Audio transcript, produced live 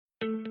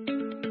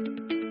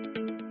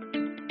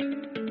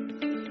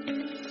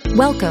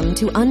Welcome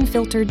to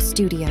Unfiltered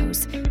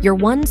Studios, your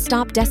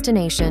one-stop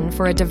destination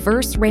for a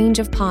diverse range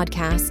of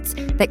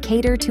podcasts that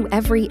cater to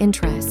every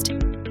interest.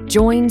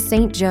 Join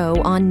St. Joe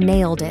on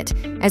Nailed It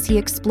as he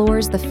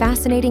explores the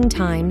fascinating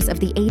times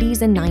of the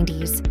 80s and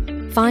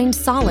 90s. Find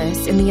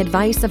solace in the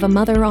advice of a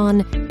mother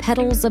on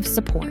Petals of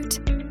Support.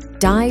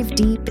 Dive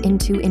deep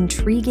into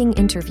intriguing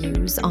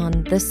interviews on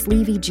The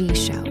Sleevy G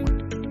Show.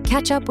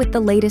 Catch up with the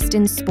latest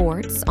in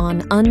sports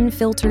on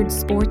Unfiltered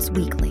Sports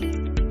Weekly.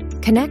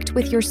 Connect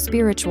with your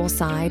spiritual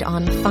side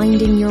on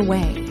Finding Your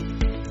Way.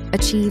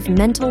 Achieve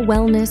mental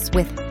wellness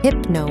with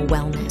Hypno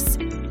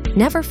Wellness.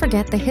 Never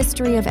forget the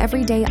history of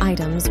everyday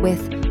items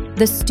with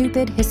The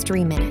Stupid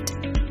History Minute.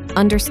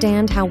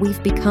 Understand how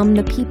we've become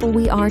the people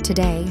we are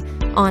today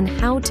on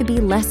How to Be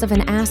Less of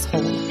an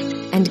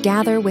Asshole, and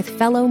gather with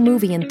fellow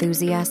movie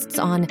enthusiasts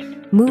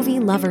on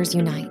Movie Lovers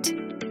Unite.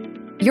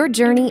 Your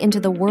journey into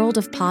the world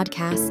of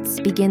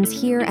podcasts begins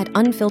here at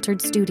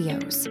Unfiltered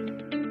Studios.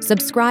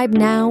 Subscribe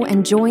now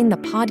and join the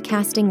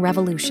podcasting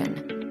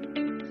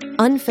revolution.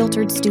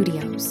 Unfiltered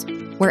Studios,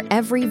 where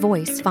every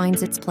voice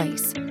finds its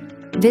place.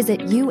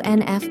 Visit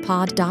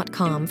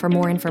unfpod.com for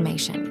more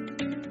information.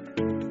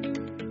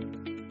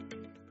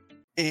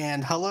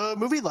 And hello,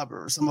 movie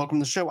lovers, and welcome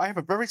to the show. I have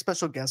a very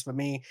special guest with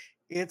me.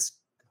 It's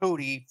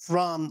Cody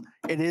from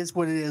It Is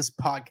What It Is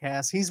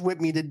podcast. He's with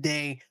me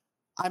today.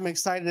 I'm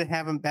excited to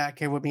have him back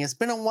here with me. It's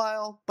been a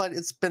while, but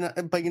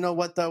but you know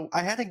what though?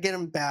 I had to get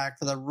him back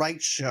for the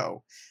right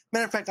show.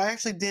 Matter of fact, I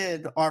actually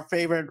did our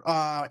favorite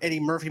Eddie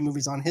Murphy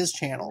movies on his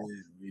channel.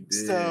 You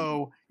did.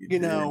 So,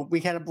 we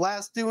had a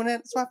blast doing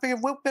it. So I figured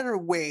what better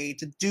way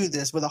to do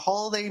this with a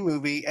holiday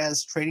movie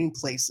as Trading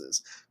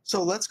Places.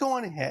 So let's go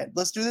on ahead.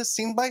 Let's do this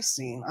scene by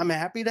scene. I'm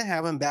happy to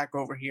have him back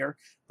over here.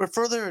 But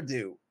further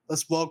ado,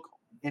 let's welcome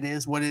It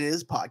Is What It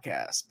Is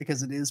podcast,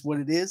 because it is what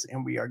it is,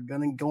 and we are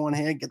going to go on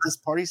ahead and get this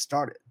party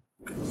started.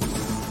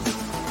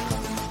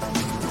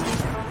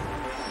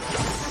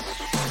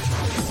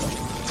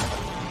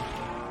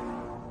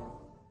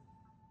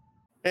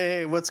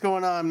 Hey, what's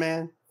going on,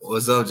 man?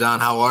 What's up,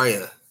 John? How are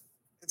you?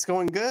 It's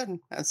going good.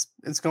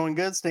 It's going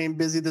good. Staying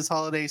busy this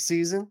holiday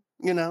season.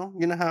 You know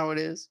how it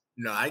is.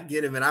 No, I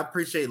get it, man. I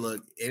appreciate.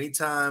 Look,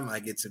 anytime I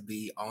get to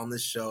be on the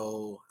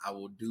show, I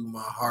will do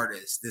my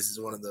hardest. This is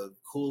one of the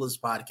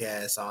coolest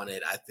podcasts on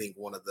it. I think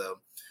one of the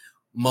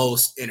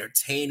most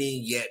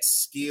entertaining yet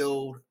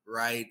skilled,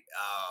 right?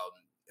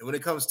 And when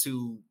it comes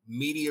to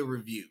media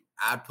review,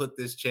 I put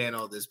this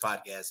channel, this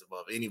podcast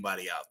above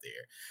anybody out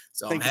there.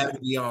 So I'm happy to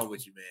be on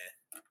with you, man.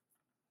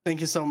 Thank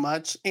you so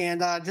much.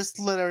 And just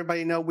to let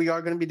everybody know, we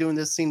are going to be doing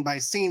this scene by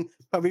scene.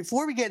 But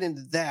before we get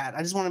into that,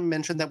 I just want to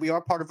mention that we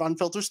are part of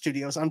Unfiltered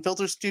Studios.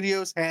 Unfiltered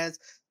Studios has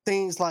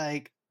things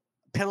like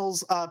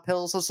Petals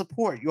of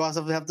Support. You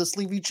also have the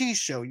Sleevy G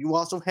Show. You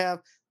also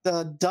have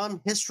the Dumb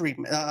History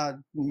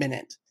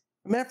Minute.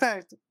 Matter of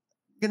fact,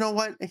 you know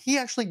what? He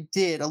actually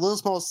did a little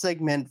small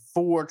segment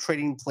for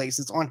Trading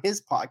Places on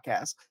his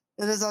podcast.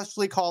 It is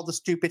actually called the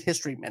Stupid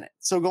History Minute.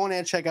 So go ahead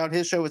and check out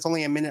his show. It's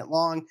only a minute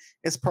long.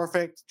 It's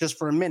perfect just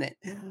for a minute.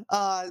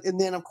 And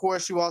then, of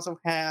course, you also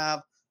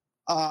have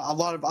a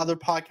lot of other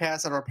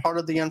podcasts that are part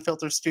of the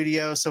Unfiltered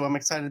Studio. So I'm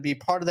excited to be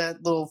part of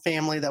that little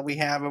family that we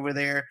have over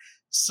there.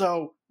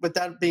 So with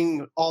that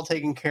being all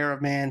taken care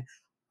of, man,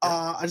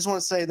 I just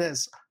want to say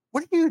this.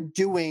 What are you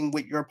doing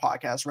with your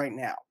podcast right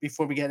now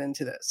before we get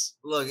into this?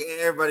 Look,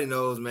 everybody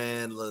knows,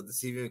 man. Look, the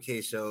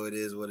CVMK show, it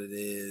is what it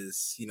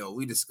is.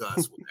 We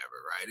discuss whatever,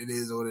 right? It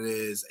is what it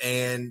is.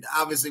 And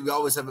obviously, we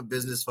always have a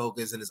business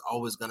focus, and it's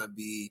always going to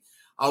be,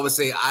 I always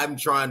say, I'm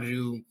trying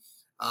to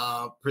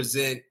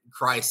present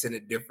Christ in a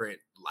different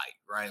light,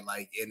 right?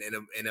 Like in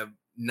a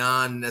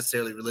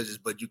non-necessarily religious,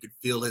 but you could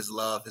feel his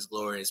love, his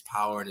glory, his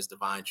power, and his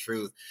divine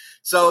truth.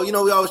 So, we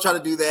always try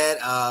to do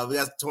that. We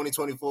got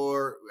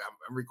 2024.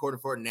 I'm recording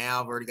for it now.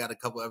 I've already got a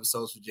couple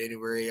episodes for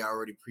January. I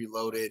already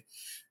preloaded.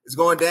 It's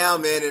going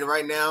down, man. And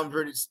right now I'm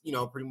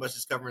pretty much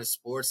just covering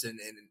sports and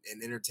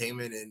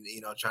entertainment and,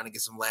 trying to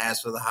get some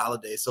laughs for the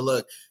holidays. So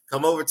look,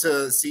 come over to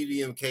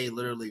CVMK,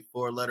 literally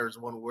 4 letters,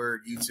 1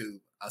 word,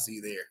 YouTube. I'll see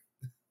you there.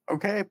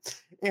 Okay.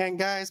 And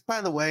guys,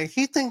 by the way,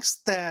 he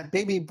thinks that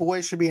Baby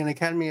Boy should be an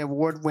Academy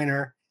Award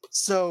winner.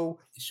 So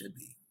it should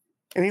be.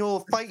 And he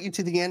will fight you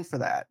to the end for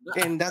that.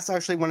 And that's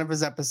actually one of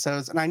his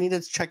episodes. And I need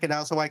to check it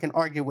out so I can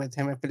argue with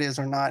him if it is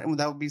or not. And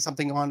that would be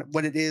something on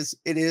what it is.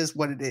 It is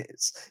what it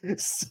is.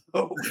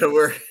 So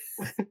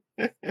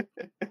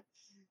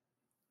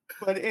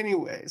but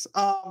anyways,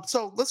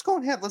 so let's go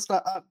ahead.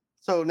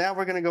 So now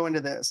we're going to go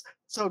into this.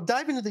 So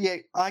dive into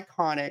the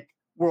iconic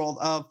world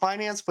of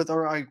finance with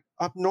our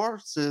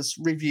upnorth's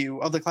review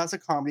of the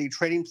classic comedy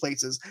Trading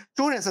Places.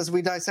 Join us as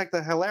we dissect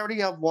the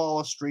hilarity of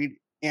Wall Street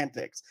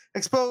antics,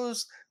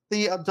 expose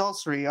the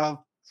adultery of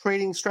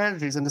trading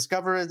strategies, and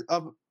discover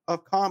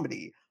of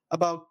comedy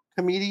about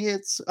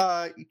comedians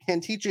can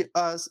teach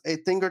us a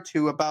thing or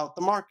two about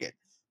the market.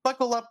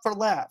 Buckle up for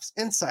laughs,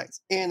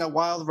 insights, and a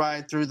wild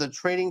ride through the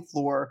trading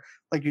floor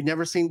like you've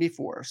never seen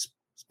before.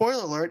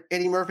 Spoiler alert,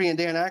 Eddie Murphy and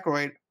Dan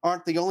Aykroyd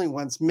aren't the only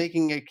ones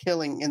making a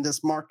killing in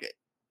this market.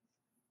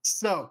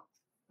 So,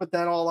 with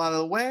that all out of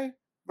the way,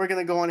 we're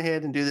gonna go on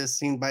ahead and do this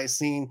scene by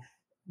scene.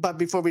 But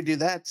before we do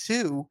that,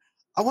 too,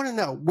 I want to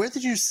know, where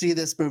did you see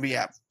this movie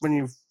at when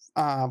you,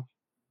 um,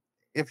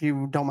 if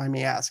you don't mind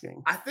me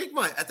asking? I think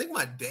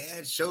my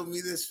dad showed me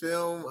this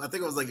film. I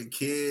think I was like a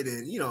kid,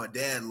 and my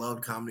dad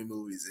loved comedy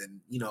movies, and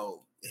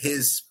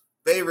his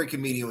favorite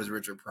comedian was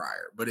Richard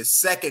Pryor, but his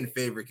second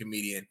favorite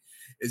comedian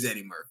is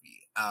Eddie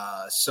Murphy.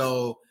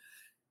 So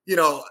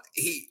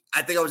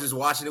I think I was just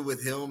watching it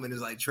with him, and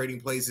it's like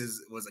Trading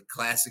Places was a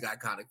classic,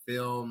 iconic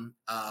film.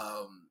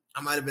 I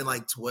might have been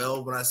like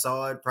 12 when I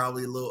saw it,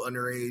 probably a little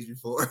underage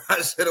before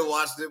I should have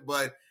watched it,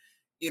 but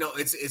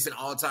it's an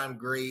all-time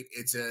great.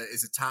 It's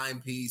a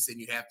timepiece, and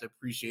you have to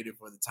appreciate it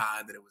for the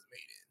time that it was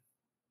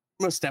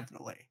made Most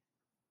definitely.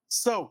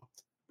 So,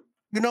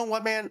 you know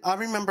what, man? I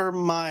remember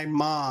my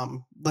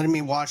mom letting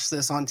me watch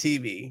this on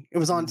TV. It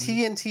was on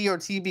TNT or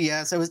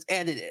TBS. It was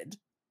edited.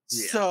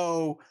 Yeah.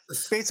 So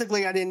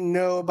basically, I didn't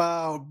know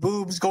about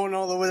boobs going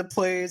all over the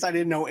place. I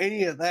didn't know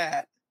any of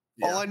that.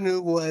 in. All I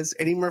knew was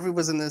Eddie Murphy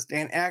was in this.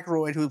 Dan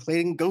Aykroyd, who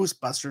played in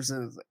Ghostbusters,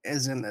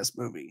 is in this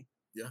movie.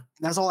 Yeah.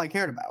 That's all I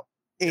cared about.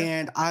 Yeah.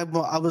 And I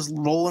was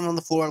rolling on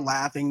the floor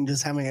laughing,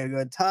 just having a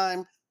good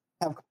time.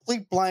 Have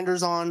complete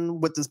blinders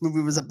on what this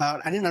movie was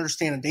about. I didn't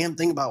understand a damn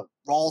thing about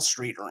Wall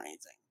Street or anything.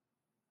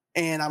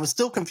 And I was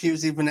still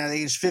confused even at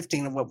age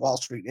 15 of what Wall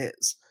Street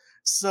is.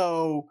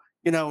 So,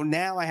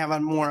 now I have a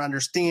more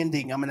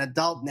understanding. I'm an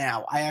adult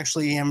now. I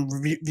actually am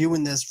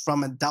viewing this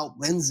from adult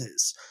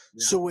lenses.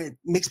 Yeah. So it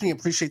makes me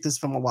appreciate this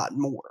film a lot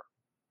more.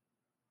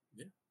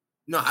 Yeah.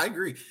 No, I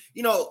agree.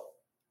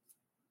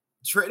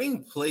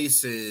 Trading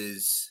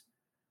Places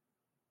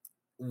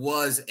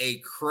was a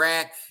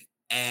crack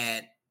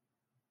at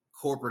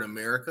corporate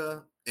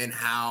America and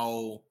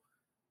how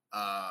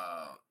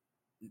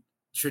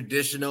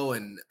traditional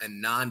and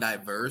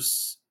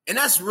non-diverse, and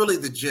that's really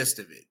the gist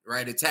of it,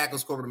 right? It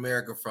tackles corporate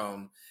America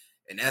from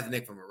an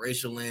ethnic, from a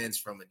racial lens,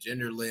 from a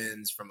gender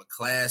lens, from a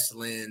class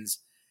lens,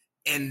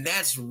 and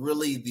that's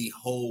really the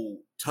whole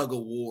tug of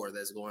war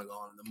that's going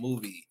on in the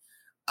movie.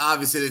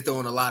 Obviously, they throw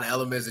in a lot of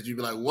elements that you'd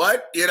be like,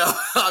 what?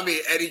 I mean,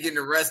 Eddie getting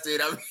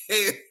arrested,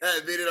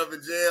 ended up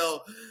in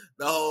jail,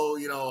 the whole,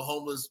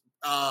 homeless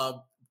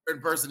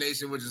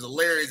impersonation, which is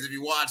hilarious if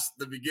you watch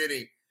the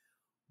beginning.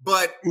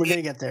 But we're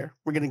gonna get there.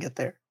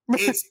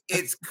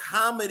 It's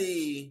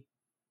comedy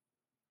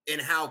and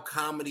how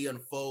comedy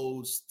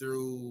unfolds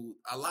through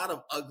a lot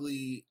of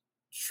ugly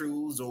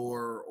truths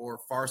or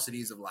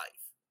farcities of life.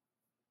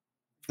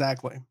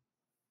 Exactly.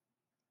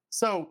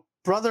 So,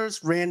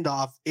 brothers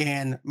Randolph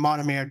and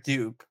Montemayor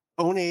Duke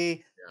own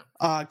a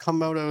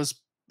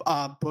Komodo's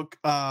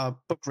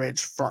Brookridge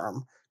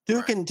firm.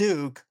 Duke and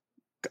Duke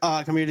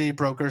community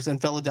brokers in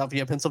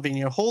Philadelphia,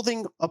 Pennsylvania,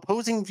 holding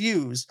opposing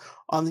views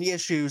on the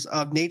issues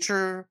of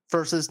nature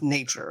versus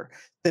nature.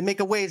 They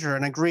make a wager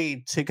and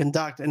agree to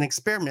conduct an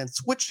experiment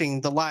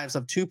switching the lives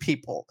of two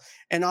people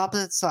on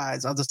opposite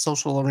sides of the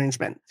social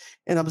arrangement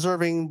and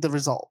observing the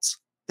results.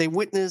 They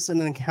witness an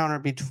encounter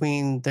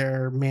between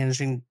their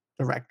managing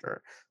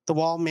director, the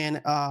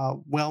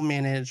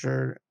well-managed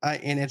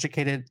and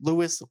educated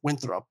Louis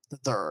Winthrop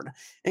III,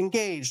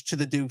 engaged to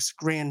the Duke's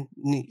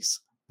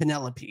grandniece,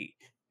 Penelope,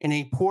 and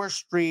a poor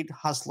street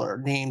hustler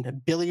named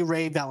Billy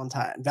Ray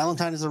Valentine.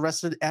 Valentine is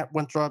arrested at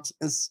Winthrop's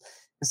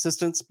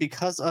insistence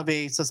because of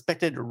a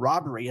suspected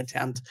robbery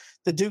attempt.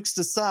 The Dukes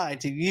decide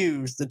to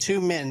use the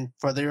two men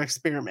for their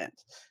experiment.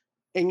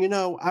 And,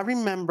 I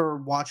remember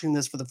watching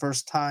this for the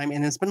first time,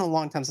 and it's been a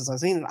long time since I've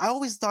seen it. I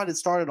always thought it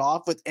started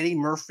off with Eddie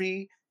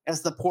Murphy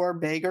as the poor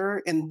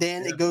beggar, and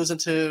then it goes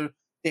into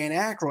Dan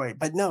Aykroyd.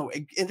 But no,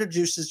 it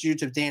introduces you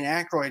to Dan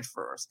Aykroyd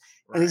first.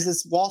 Right. And he's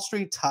this Wall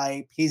Street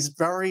type. He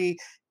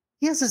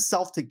has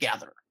himself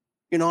together.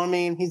 You know what I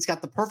mean? He's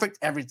got the perfect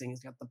everything.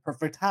 He's got the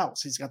perfect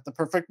house. He's got the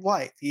perfect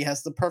wife. He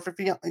has the perfect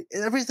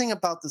everything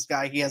about this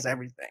guy. He has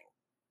everything.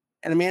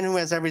 And a man who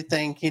has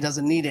everything, he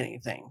doesn't need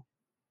anything.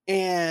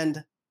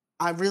 And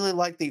I really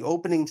like the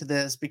opening to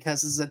this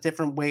because it's a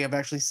different way of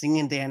actually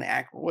seeing Dan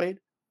Aykroyd.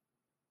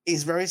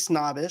 He's very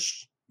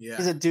snobbish. Yeah.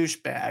 He's a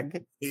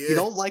douchebag. You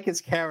don't like his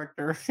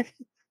character.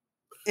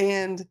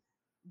 and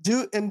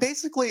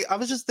basically, I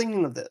was just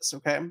thinking of this,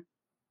 okay?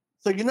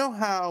 So you know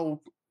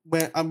how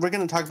when we're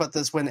going to talk about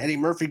this when Eddie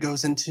Murphy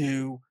goes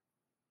into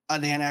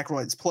Dan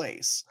Aykroyd's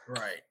place.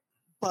 Right.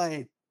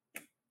 But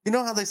you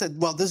know how they said,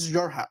 well, this is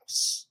your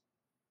house.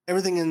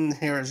 Everything in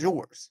here is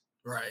yours.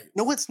 Right.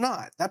 No, it's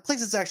not. That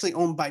place is actually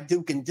owned by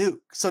Duke and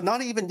Duke. So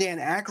not even Dan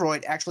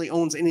Aykroyd actually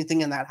owns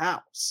anything in that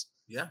house.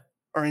 Yeah.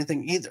 Or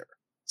anything either.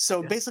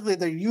 So basically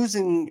they're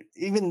using,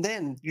 even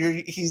then,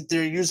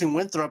 they're using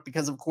Winthrop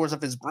because, of course,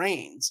 of his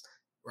brains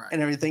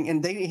and everything.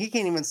 And he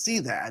can't even see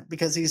that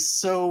because he's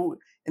so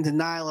in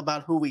denial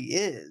about who he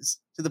is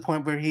to the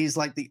point where he's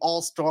like the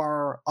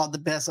all-star of the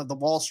best of the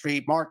Wall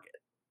Street market.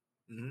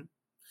 Mm-hmm.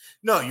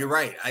 No, you're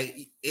right.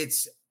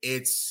 It's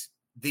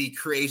the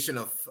creation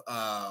of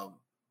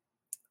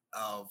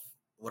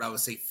what I would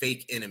say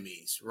fake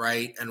enemies,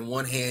 right? On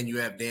one hand, you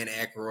have Dan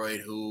Aykroyd,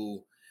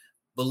 who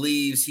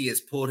believes he has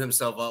pulled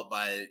himself up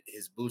by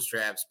his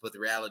bootstraps, but the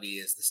reality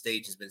is the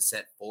stage has been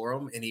set for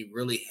him, and he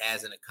really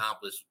hasn't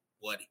accomplished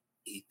what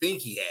he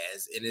think he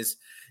has. And it's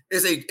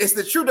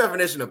the true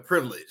definition of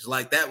privilege.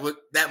 Like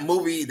that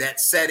movie, that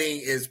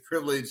setting is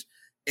privilege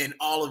in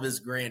all of his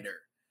grandeur.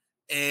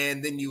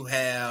 And then you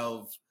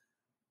have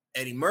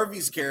Eddie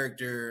Murphy's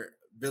character,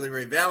 Billy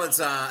Ray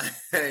Valentine,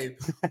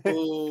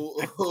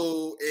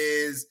 who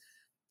is,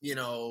 you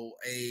know,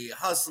 a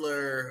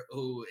hustler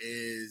who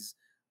is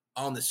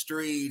on the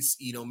streets,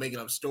 you know, making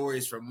up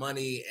stories for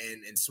money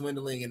and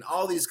swindling and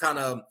all these kind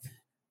of,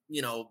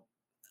 you know,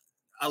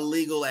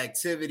 illegal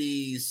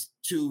activities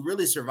to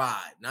really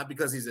survive. Not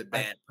because he's a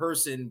bad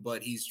person,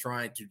 but he's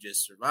trying to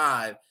just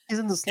survive. He's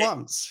in the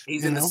slums.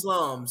 He's in the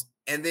slums.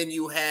 And then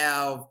you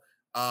have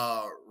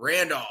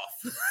Randolph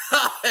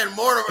and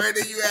Mortimer, and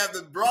then you have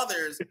the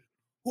brothers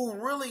who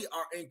really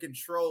are in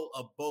control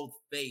of both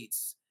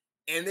fates.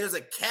 And there's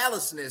a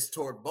callousness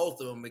toward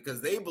both of them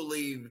because they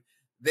believe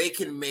they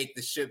can make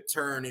the ship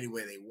turn any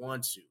way they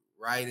want to,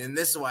 right? And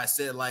this is why I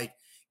said, like,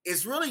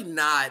 it's really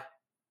not,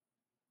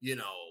 you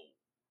know,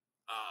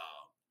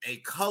 a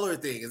color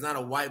thing. It's not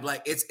a white,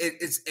 black. It's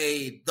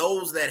a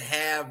those that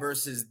have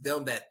versus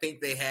them that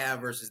think they have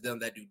versus them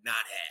that do not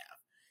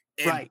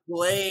have. And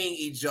playing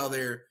each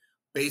other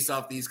based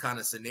off these kind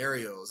of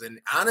scenarios. And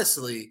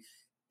honestly,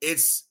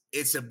 it's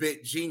a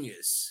bit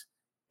genius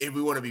if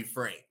we want to be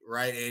frank,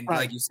 right? And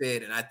like you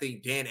said, and I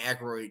think Dan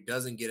Aykroyd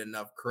doesn't get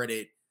enough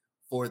credit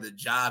for the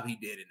job he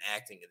did in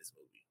acting in this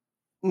movie.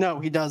 No,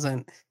 he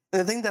doesn't.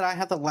 The thing that I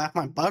have to laugh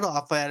my butt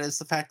off at is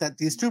the fact that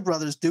these two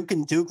brothers, Duke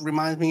and Duke,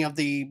 remind me of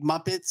the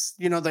Muppets,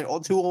 you know, the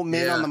two old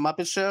men on the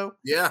Muppet Show.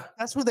 Yeah.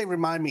 That's what they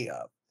remind me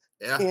of.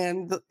 Yeah.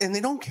 And they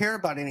don't care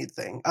about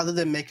anything other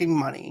than making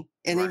money.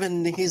 And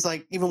even he's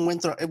like, even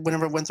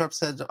whenever Winthrop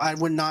said, I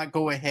would not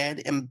go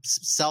ahead and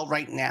sell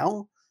right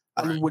now.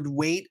 I would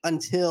wait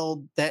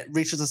until that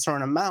reaches a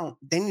certain amount,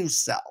 then you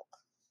sell.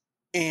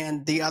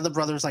 And the other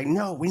brother's like,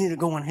 no, we need to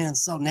go on ahead and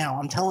sell now.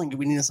 I'm telling you,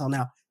 we need to sell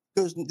now.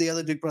 Goes the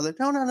other Duke brother,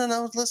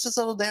 no, let's just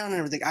settle down and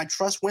everything. I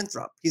trust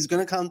Winthrop. He's going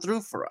to come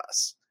through for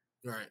us.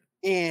 Right.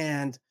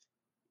 And,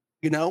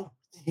 you know,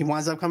 he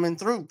winds up coming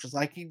through just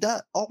like he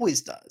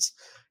always does.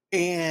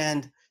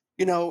 And,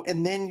 you know,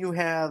 and then you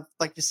have,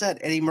 like you said,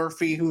 Eddie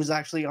Murphy, who's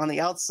actually on the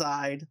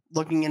outside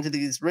looking into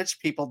these rich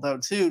people, though,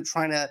 too,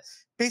 trying to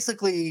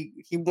basically,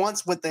 he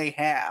wants what they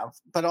have,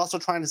 but also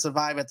trying to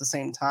survive at the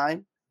same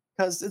time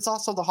because it's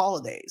also the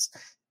holidays.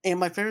 And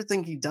my favorite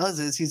thing he does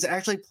is he's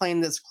actually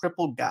playing this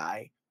crippled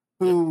guy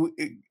who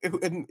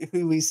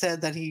he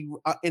said that he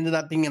ended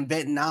up being in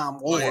Vietnam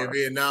War. Oh, yeah,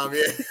 Vietnam,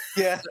 yeah.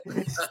 Yeah.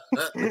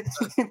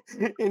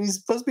 And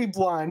he's supposed to be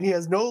blind. He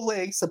has no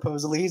legs,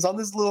 supposedly. He's on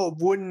this little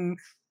wooden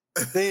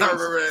thing. I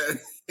remember that.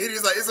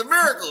 He's like, it's a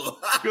miracle.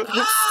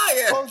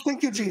 Yeah. Oh,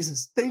 thank you,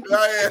 Jesus. Thank you.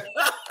 Oh,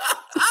 yeah.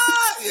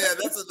 Yeah,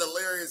 that's a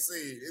hilarious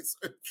scene.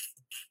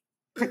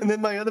 And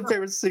then my other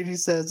favorite scene he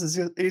says is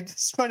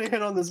he's trying to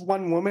hit on this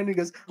one woman. He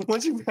goes,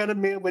 once you've had a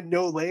man with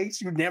no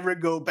legs, you never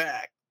go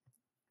back.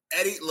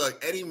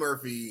 Eddie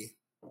Murphy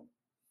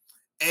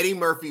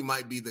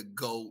might be the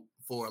GOAT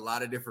for a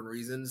lot of different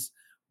reasons,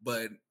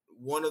 but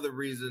one of the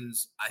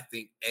reasons I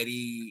think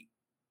Eddie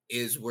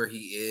is where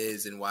he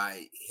is and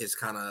why his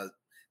kind of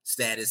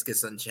status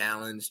gets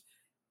unchallenged.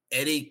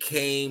 Eddie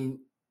came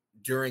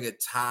during a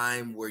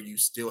time where you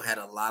still had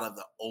a lot of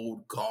the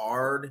old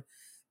guard,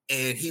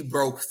 and he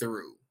broke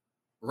through,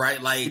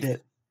 right? Like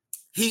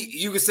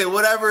you could say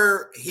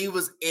whatever. He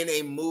was in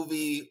a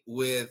movie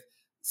with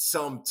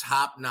some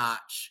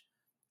top-notch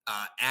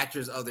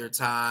actors of their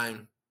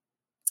time,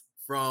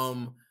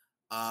 from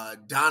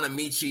Don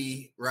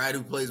Amici, right,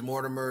 who plays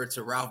Mortimer,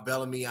 to Ralph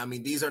Bellamy. I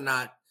mean, these are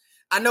not,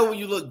 I know when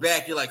you look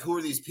back, you're like, who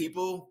are these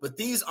people? But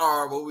these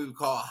are what we would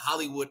call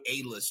Hollywood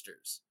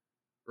A-listers,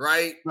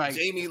 right?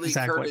 Jamie Lee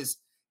Curtis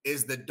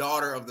is the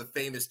daughter of the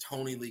famous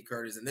Tony Lee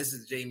Curtis, and this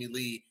is Jamie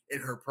Lee in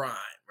her prime,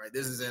 right?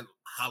 This isn't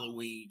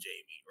Halloween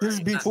Jamie, right? This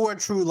is before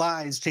True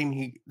Lies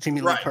Jamie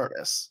Lee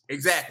Curtis.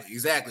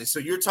 Exactly. So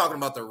you're talking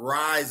about the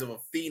rise of a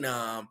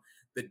phenom,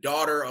 the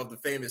daughter of the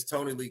famous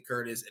Tony Lee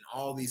Curtis, and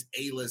all these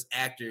A-list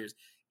actors.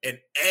 And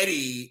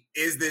Eddie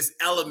is this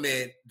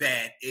element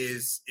that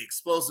is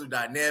explosive,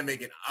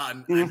 dynamic,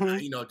 and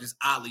you know, just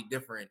oddly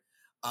different.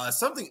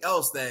 Something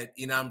else that,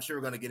 you know, I'm sure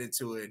we're going to get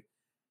into it.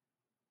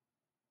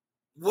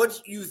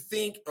 What you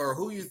think, or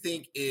who you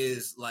think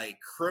is like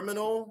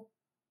criminal,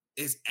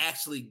 is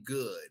actually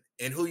good,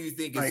 and who you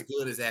think is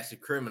good is actually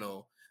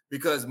criminal.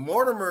 Because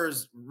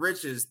Mortimer's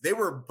riches, they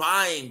were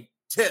buying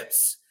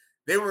tips.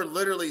 They were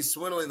literally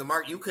swindling the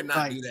market. You could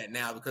not do that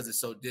now because it's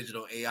so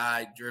digital,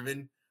 AI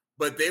driven.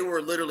 But they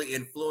were literally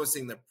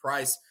influencing the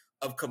price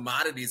of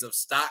commodities, of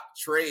stock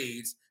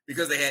trades,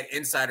 because they had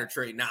insider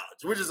trade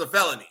knowledge, which is a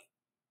felony.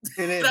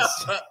 It is.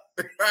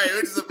 Right,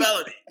 which is a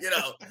felony, you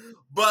know.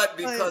 But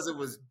because it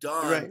was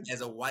done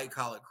as a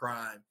white-collar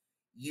crime,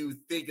 you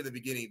think in the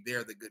beginning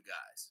they're the good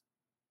guys.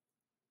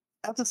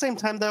 At the same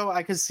time, though,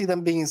 I could see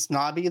them being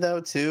snobby,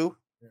 though, too.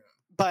 Yeah.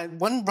 But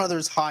one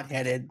brother's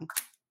hot-headed,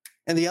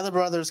 and the other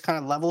brother is kind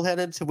of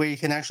level-headed to where you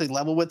can actually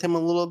level with him a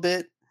little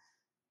bit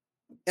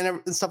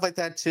and stuff like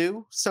that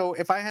too. So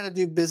if I had to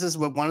do business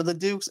with one of the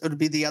dukes, it would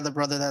be the other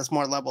brother that's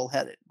more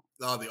level-headed.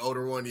 Oh, the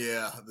older one,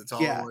 yeah. The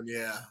taller one,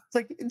 yeah. It's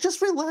like,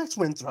 just relax,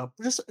 Winthrop.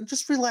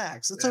 Just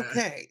relax. It's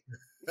okay.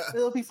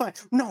 It'll be fine.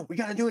 No, we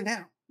gotta do it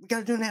now. We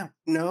gotta do it now.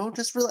 No,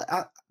 just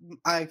relax.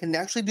 I can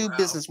actually do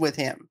business with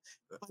him.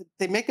 But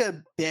they make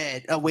a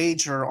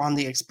wager on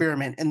the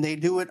experiment, and they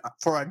do it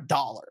for $1.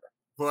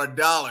 For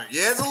 $1.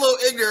 Yeah, it's a little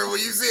ignorant when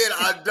you see it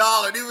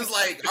 $1. And he was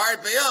like, all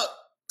right, pay up.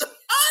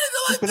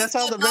 But that's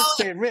how the rich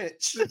stay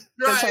rich. Right.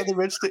 That's how the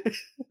rich stay.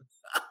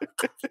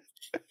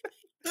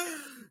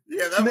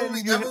 Yeah, that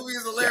movie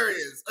is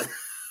hilarious.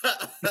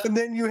 And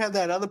then you have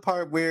that other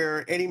part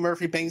where Eddie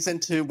Murphy bangs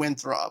into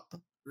Winthrop,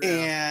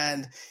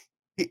 and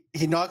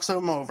he knocks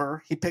him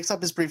over. He picks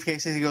up his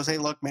briefcase and he goes, "Hey,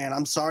 look, man,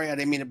 I'm sorry I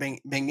didn't mean to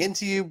bang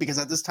into you, because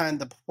at this time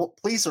the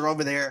police are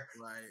over there,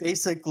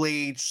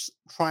 basically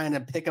trying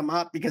to pick him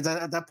up, because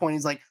at that point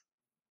he's like,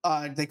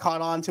 they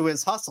caught on to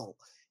his hustle."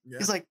 Yeah.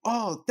 He's like,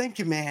 "Oh, thank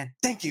you, man.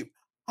 Thank you.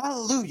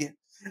 Hallelujah.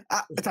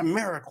 It's a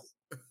miracle."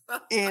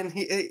 And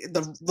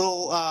the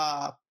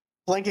little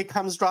blanket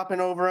comes dropping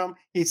over him.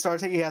 He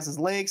has his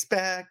legs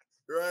back,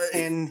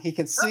 and he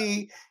can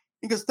see.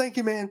 He goes, "Thank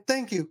you, man.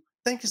 Thank you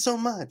so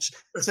much."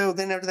 So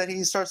then after that,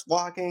 he starts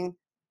walking,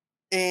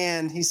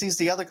 and he sees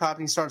the other cop,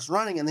 and he starts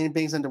running, and then he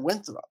bangs into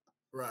Winthrop.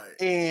 Right.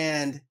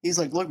 And he's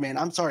like, "Look, man,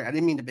 I'm sorry. I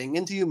didn't mean to bang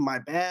into you. My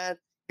bad.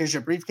 Here's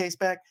your briefcase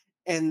back."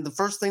 And the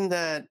first thing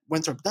that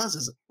Winthrop does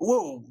is,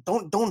 "Whoa,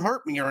 don't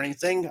hurt me or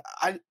anything.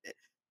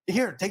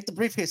 Here, take the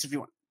briefcase if you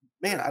want."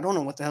 "Man, I don't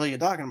know what the hell you're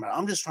talking about.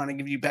 I'm just trying to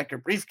give you back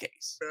your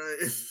briefcase."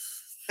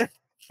 Right.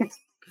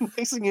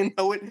 Next thing you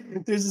know,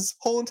 there's this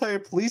whole entire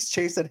police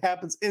chase that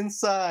happens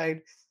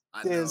inside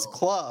his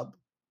club.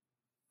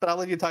 But I'll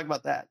let you talk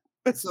about that.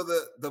 So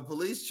the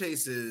police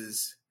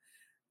chase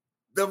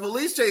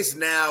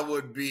now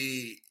would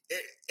be,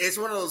 it's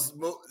one of those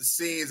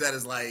scenes that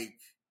is like,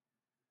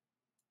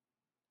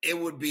 it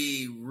would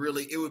be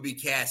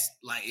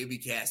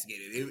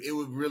castigated. It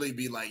would really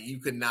be like, you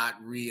could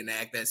not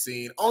reenact that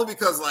scene, only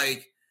because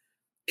like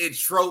it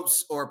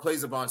tropes or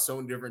plays upon so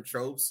many different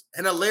tropes.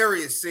 An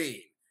hilarious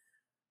scene.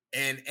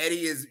 And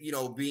Eddie is,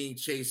 being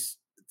chased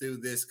through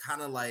this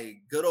kind of like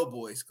good old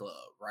boys club,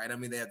 right? I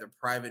mean, they have their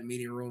private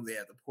meeting room. They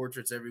have the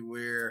portraits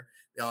everywhere.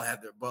 They all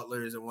have their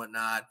butlers and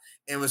whatnot.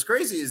 And what's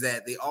crazy is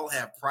that they all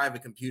have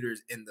private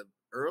computers in the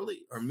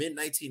early or mid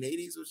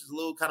 1980s, which is a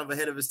little kind of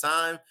ahead of its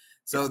time.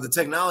 So the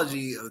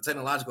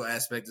technological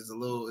aspect is a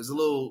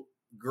little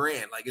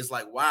grand. Like, it's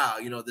like, wow,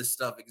 this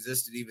stuff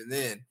existed even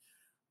then.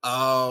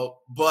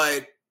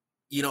 But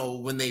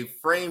when they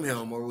frame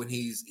him, or when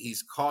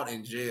he's caught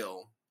in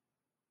jail,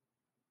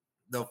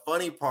 the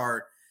funny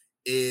part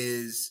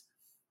is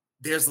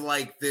there's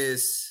like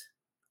this,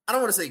 I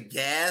don't want to say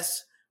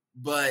gas,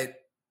 but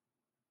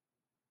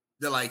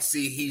they're like,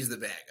 see, he's the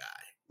bad guy.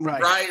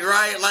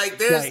 Right. Like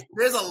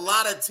there's a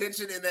lot of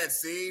tension in that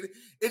scene.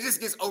 It just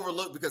gets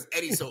overlooked because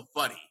Eddie's so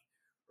funny.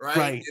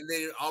 Right. And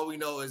then all we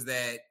know is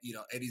that,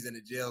 Eddie's in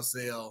a jail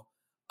cell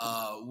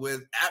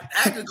with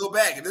actors. Go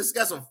back, and this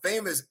got some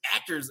famous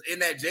actors in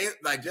that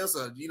jail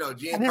cell.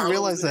 Giancarlo. I didn't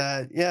realize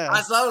that. Yeah.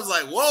 So I was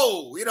like,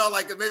 whoa,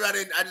 like maybe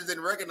I just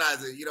didn't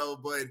recognize it,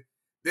 but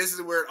this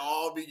is where it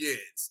all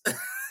begins.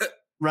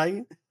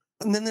 Right.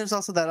 And then there's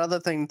also that other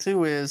thing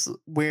too, is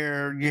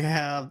where you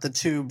have the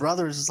two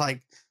brothers. Is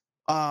like,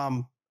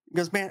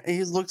 because man,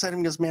 he looks at him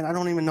and goes, "Man, I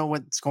don't even know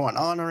what's going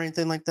on or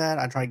anything like that.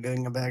 I tried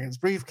getting him back in his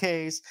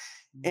briefcase."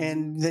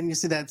 And then you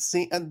see that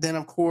scene. And then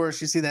of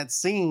course you see that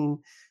scene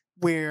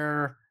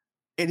where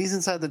Eddie's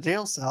inside the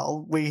jail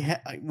cell,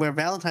 where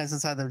Valentine's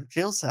inside the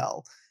jail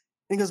cell.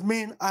 And he goes,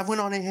 "Man, I went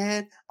on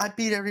ahead. I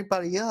beat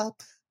everybody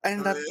up. I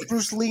ended up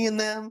Bruce Lee in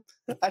them.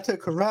 I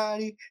took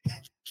karate."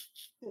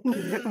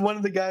 One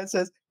of the guys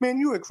says, "Man,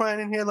 you were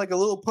crying in here like a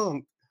little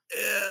punk."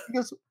 Yeah. He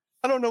goes,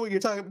 "I don't know what you're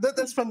talking about.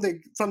 That's from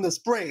the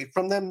spray,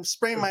 from them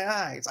spraying my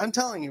eyes. I'm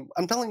telling you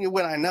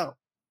what I know."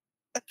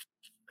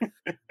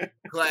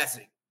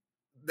 Classic.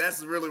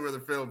 That's really where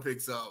the film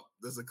picks up.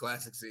 That's a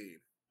classic scene.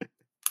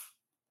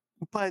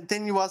 But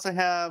then you also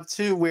have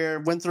too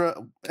where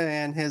Winthrop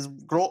and his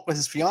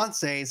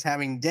fiance is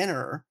having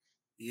dinner.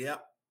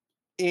 Yep.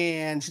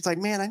 And she's like,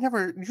 "Man,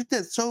 you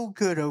did so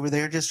good over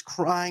there, just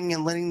crying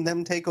and letting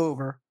them take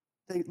over,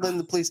 letting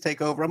the police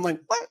take over." I'm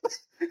like, what?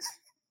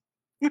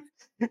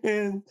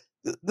 And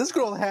this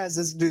girl has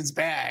this dude's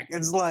back.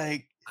 It's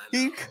like,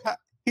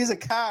 he's a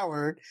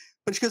coward.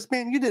 But she goes,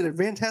 "Man, you did a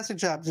fantastic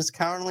job just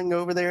cowering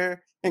over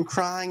there and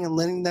crying and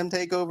letting them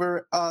take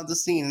over the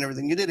scene and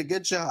everything. You did a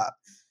good job."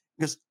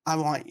 He goes, "I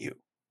want you."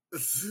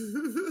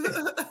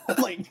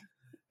 I'm like,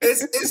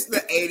 it's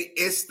the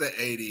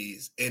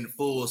 80s in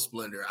full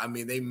splendor. I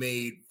mean, they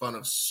made fun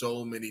of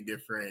so many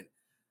different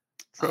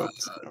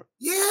tropes.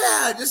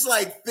 Just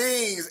like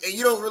things, and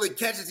you don't really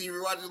catch it till you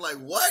rewatch it. Like,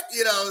 what?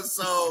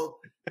 So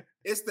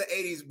it's the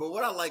 80s. But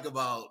what I like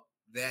about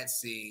that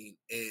scene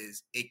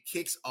is it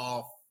kicks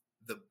off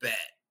the bet,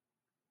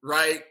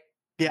 right?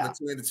 Yeah,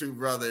 between the two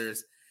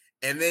brothers,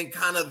 and then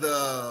kind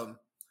of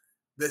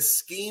the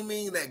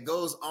scheming that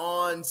goes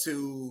on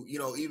to,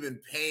 even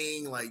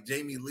paying like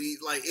Jamie Lee,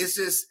 like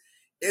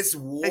it's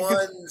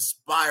one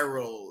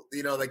spiral,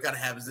 that kind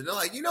of happens. And they're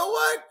like, you know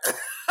what?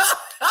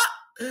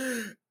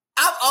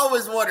 I've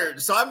always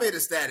wondered. So I made a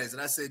status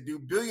and I said, do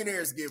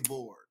billionaires get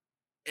bored?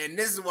 And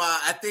this is why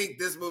I think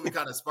this movie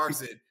kind of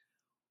sparks it.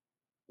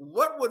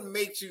 What would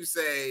make you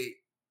say,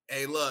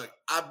 hey, look,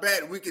 I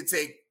bet we could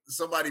take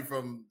somebody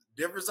from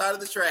different side of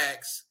the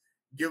tracks,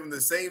 give them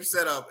the same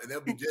setup, and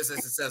they'll be just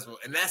as successful.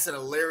 And that's an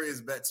hilarious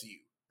bet to you.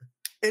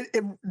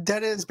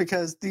 That is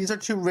because these are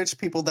two rich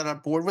people that are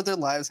bored with their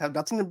lives, have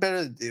nothing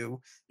better to do.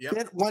 Yep.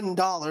 Bet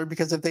 $1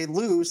 because if they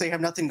lose, they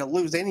have nothing to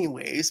lose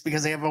anyways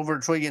because they have over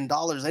 $1 trillion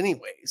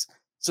anyways.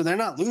 So they're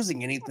not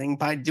losing anything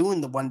by doing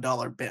the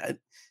 $1 bet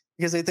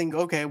because they think,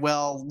 okay,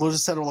 well, we'll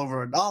just settle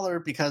over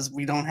 $1 because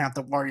we don't have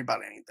to worry about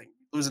anything.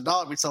 Lose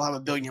 $1, we still have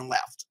 $1 billion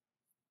left.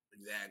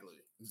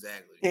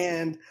 Exactly.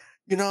 And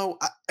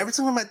every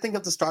time I think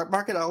of the stock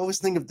market, I always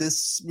think of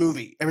this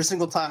movie every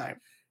single time.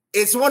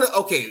 It's one of,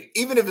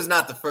 even if it's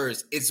not the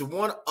first, it's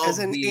one of as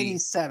in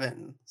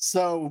 87.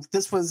 So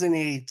this was in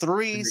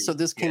 83. So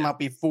this came out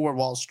before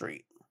Wall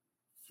Street.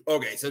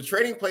 Okay, so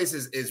Trading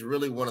Places is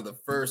really one of the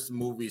first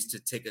movies to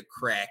take a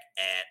crack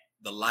at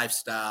the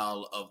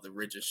lifestyle of the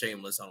rich and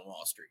shameless on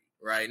Wall Street,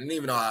 right? And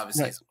even though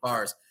obviously it's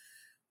cars,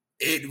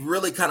 it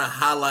really kind of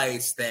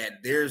highlights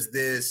that there's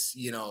this,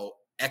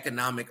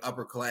 economic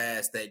upper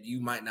class that you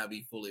might not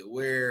be fully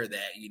aware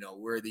that,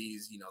 wear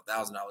these,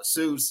 $1,000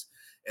 suits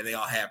and they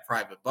all have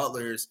private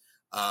butlers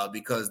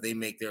because they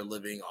make their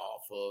living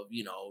off of,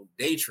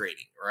 day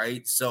trading,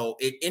 right? So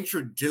it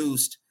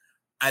introduced,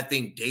 I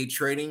think, day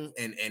trading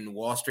and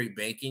Wall Street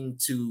banking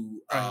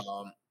to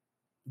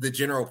the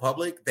general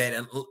public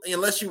that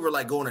unless you were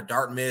like going to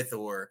Dartmouth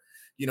or,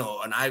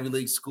 an Ivy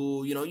League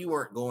school, you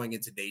weren't going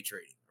into day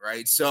trading,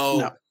 right?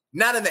 So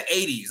not in the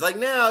 80s. Like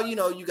now, you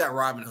got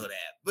Robinhood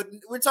app, but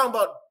we're talking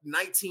about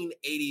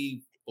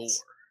 1984.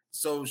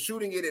 So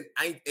shooting it in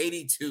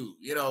 82,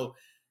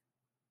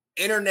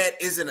 internet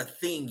isn't a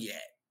thing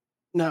yet.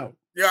 No.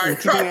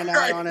 Keeping an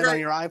eye on it on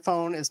your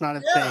iPhone is not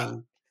a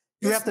thing.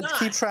 You have to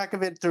keep track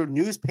of it through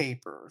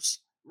newspapers.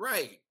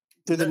 Right.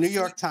 Through the New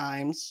York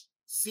Times.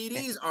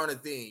 CDs aren't a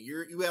thing.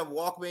 You have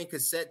Walkman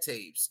cassette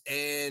tapes.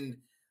 And,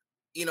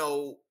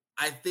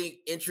 I think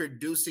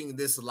introducing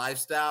this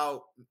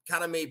lifestyle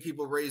kind of made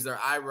people raise their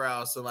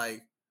eyebrows. So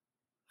like,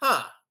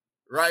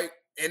 right?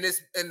 And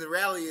the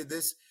reality of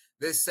this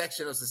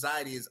section of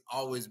society has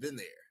always been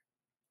there.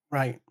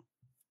 Right.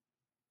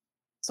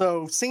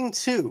 So scene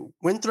 2,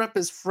 Winthrop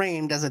is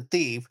framed as a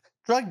thief,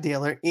 drug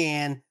dealer,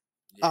 and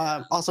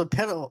also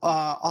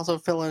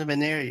Philip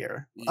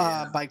Veneer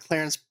by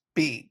Clarence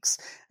Beeks,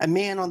 a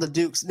man on the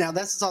Dukes. Now,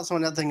 this is also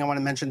another thing I want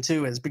to mention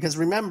too, is because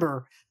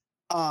remember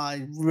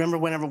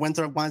whenever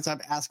Winthrop winds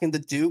up asking the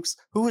Dukes,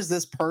 who is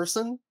this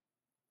person?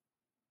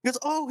 He goes,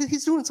 oh,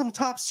 he's doing some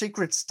top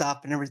secret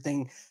stuff and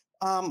everything.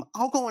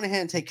 I'll go on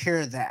ahead and take care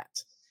of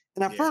that.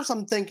 And at first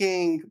I'm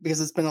thinking,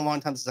 because it's been a long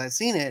time since I've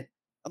seen it,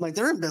 I'm like,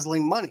 they're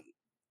embezzling money.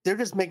 They're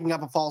just making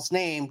up a false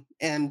name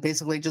and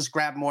basically just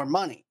grab more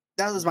money.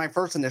 That was my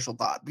first initial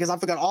thought because I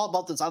forgot all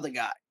about this other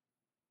guy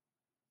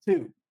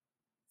too.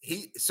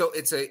 It's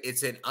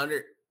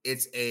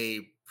a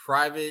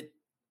private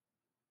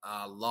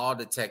law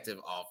detective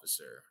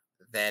officer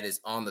that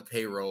is on the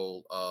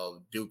payroll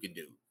of Duke and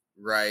Duke,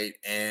 right?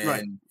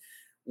 And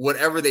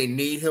whatever they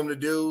need him to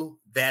do,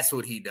 that's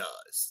what he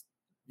does.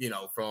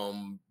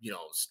 From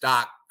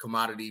stock,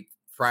 commodity,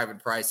 private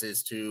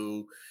prices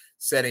to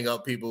setting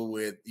up people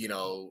with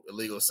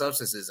illegal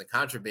substances and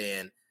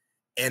contraband.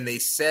 And they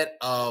set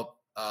up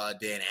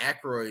Dan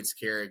Aykroyd's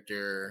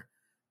character.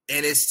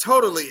 And it's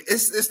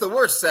the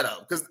worst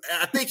setup because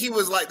I think he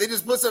was like, they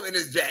just put something in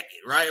his jacket,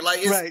 right?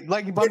 Like,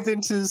 like he bumped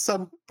into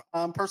some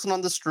person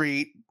on the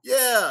street.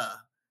 Yeah.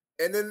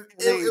 And then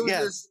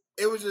it's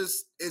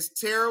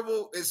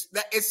terrible.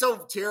 It's so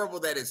terrible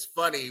that it's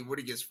funny what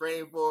he gets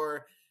framed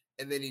for.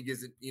 And then he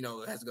gets,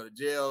 has to go to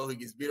jail. He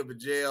gets beat up in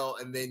jail.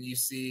 And then you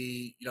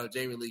see,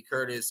 Jamie Lee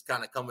Curtis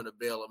kind of coming to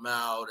bail him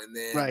out. And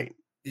then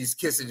he's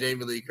kissing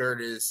Jamie Lee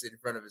Curtis in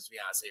front of his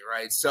fiance,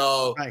 right?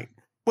 So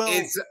well,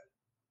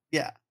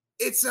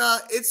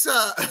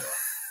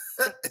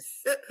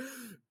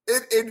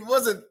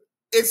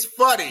 it's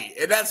funny,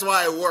 and that's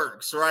why it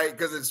works, right?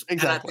 Because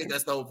and I think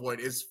that's the whole point.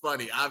 It's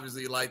funny.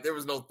 Obviously, like there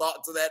was no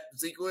thought to that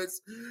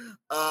sequence.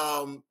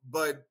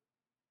 But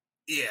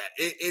yeah,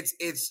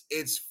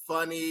 it's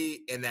funny,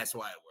 and that's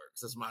why it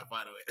works. That's my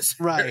final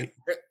answer. Right.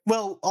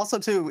 Well, also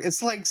too,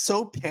 it's like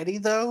so petty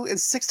though.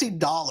 It's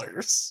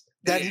 $60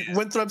 that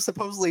Winthrop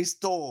supposedly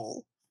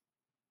stole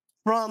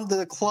from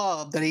the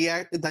club that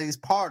he's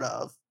part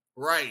of.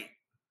 Right.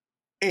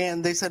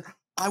 And they said,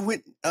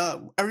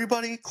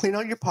 everybody clean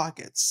out your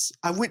pockets.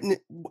 I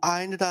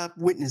ended up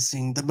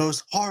witnessing the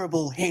most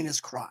horrible, heinous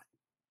crime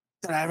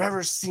that I've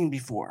ever seen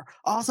before.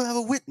 I also have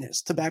a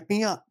witness to back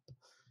me up.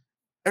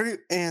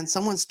 And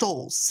someone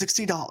stole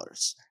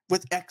 $60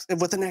 with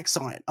an X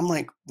on it. I'm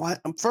like, what?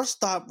 First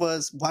thought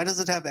was, why does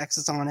it have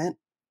X's on it?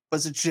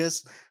 Was it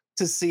just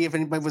to see if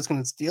anybody was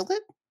going to steal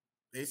it?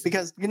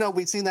 Because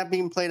we've seen that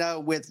being played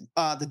out with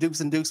the Dukes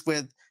and Dukes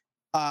with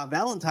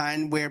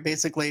Valentine, where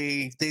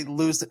basically they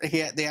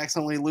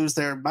accidentally lose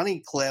their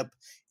money clip,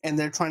 and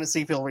they're trying to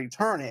see if he'll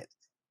return it.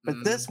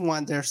 But this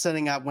one, they're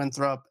setting up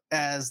Winthrop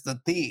as the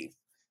thief.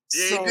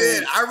 Yeah, he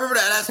did. I remember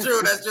that. That's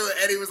true. That's true.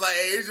 And he was like,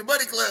 "Hey, here's your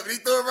money clip," and he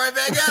threw it right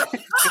back at him.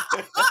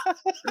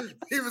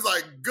 He was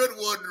like, "Good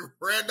one,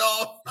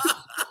 Randolph."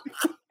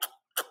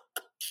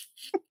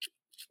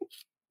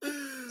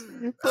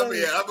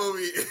 That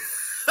movie.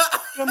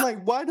 I'm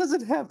like, why does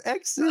it have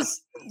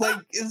X's? Like,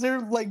 is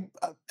there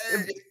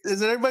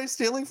is everybody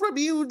stealing from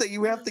you that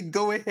you have to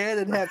go ahead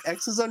and have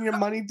X's on your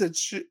money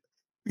because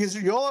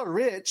you're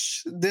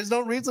rich? There's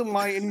no reason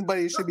why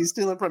anybody should be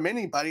stealing from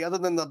anybody other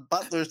than the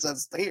butlers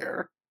that's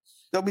there.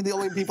 They'll be the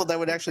only people that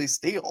would actually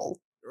steal.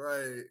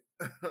 Right.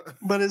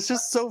 But it's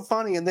just so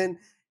funny. And then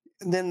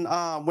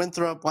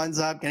Winthrop winds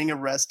up getting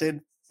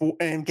arrested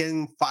and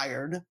getting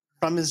fired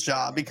from his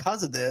job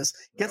because of this,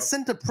 gets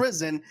sent to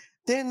prison.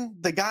 Then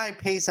the guy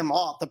pays him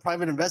off. The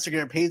private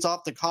investigator pays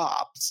off the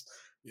cops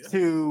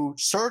to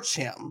search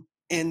him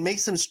and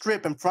makes him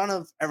strip in front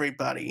of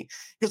everybody.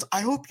 He goes,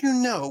 "I hope you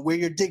know where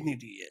your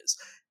dignity is,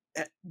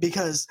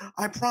 because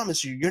I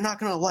promise you, you're not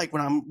going to like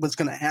what's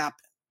going to happen.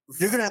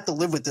 You're going to have to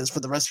live with this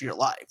for the rest of your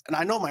life. And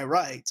I know my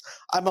rights.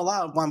 I'm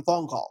allowed one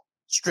phone call.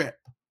 Strip."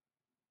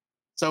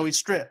 So he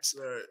strips.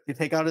 Right. You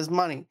take out his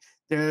money.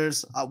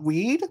 There's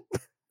weed.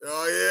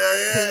 Oh,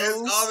 yeah.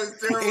 Pills, it's always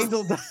terrible.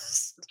 Angel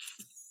dust.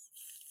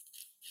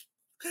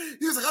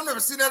 He was like, "I've never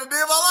seen that a day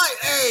in my life."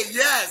 Hey,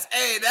 yes.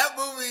 Hey, that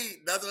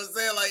movie, that's what I'm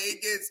saying. Like,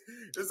 it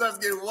starts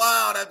getting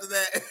wild after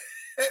that.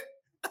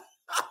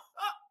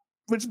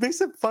 Which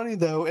makes it funny,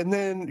 though. And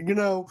then,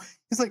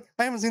 he's like,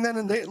 "I haven't seen that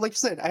in a day." Like you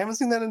said, I haven't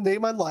seen that in a day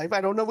of my life.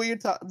 I don't know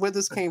where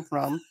this came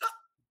from.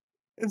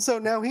 And so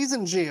now he's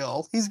in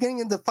jail. He's getting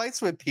into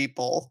fights with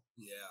people.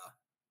 Yeah.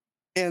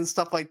 And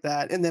stuff like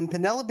that. And then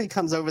Penelope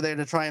comes over there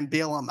to try and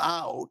bail him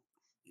out.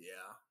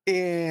 Yeah.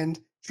 And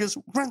she goes,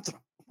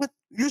 "Winthrop, what?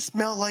 You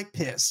smell like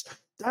piss."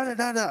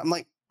 Da-da-da-da.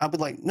 I'll be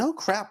like, "No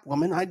crap,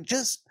 woman.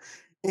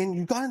 And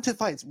you got into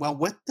fights." "Well,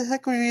 what the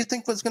heck do you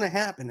think was going to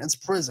happen? It's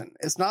prison.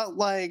 It's not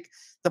like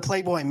the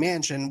Playboy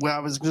Mansion where I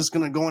was just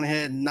going to go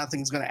ahead and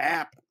nothing's going to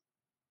happen."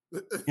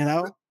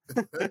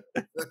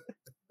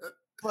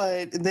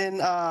 But then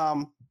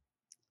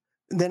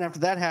after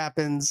that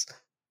happens,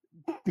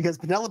 because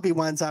Penelope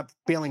winds up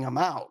bailing him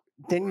out,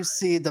 then you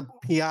see the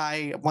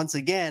PI once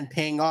again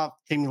paying off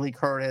Jamie Lee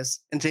Curtis,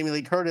 and Jamie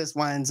Lee Curtis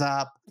winds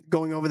up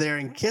going over there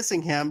and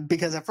kissing him,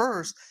 because at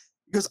first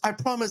he goes, "I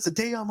promise the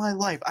day of my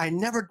life, I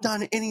never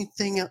done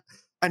anything.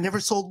 I never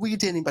sold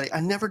weed to anybody.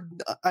 I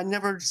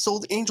never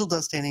sold angel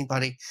dust to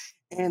anybody."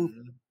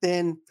 And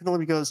then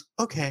Penelope goes,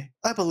 "Okay,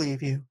 I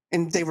believe you."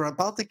 And they were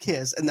about to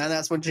kiss, and then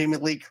that's when Jamie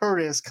Lee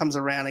Curtis comes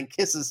around and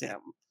kisses him.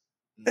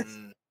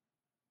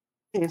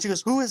 And she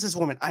goes, "Who is this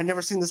woman? I've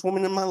never seen this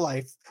woman in my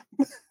life."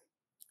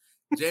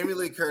 Jamie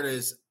Lee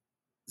Curtis.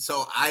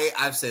 So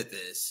I've said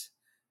this,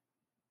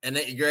 and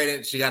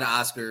granted, she got an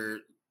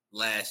Oscar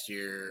last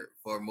year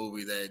for a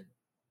movie that,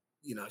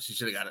 she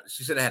should have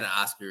had an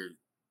Oscar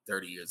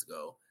 30 years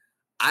ago.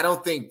 I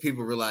don't think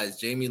people realize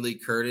Jamie Lee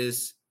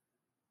Curtis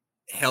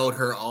held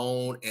her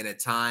own in a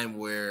time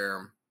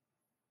where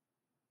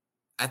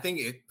I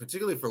think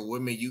particularly for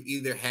women, you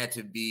either had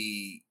to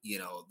be,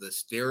 the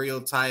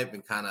stereotype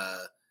and kind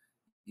of,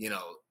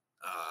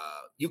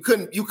 you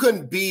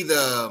couldn't be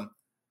the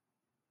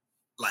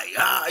like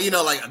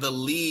the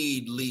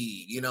lead,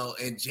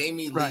 and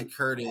Jamie Lee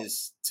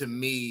Curtis, to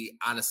me,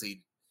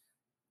 honestly,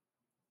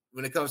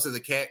 when it comes to the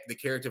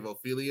character of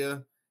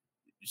Ophelia,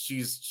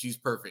 she's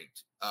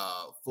perfect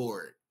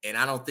for it. And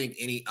I don't think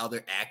any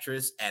other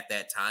actress at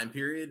that time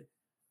period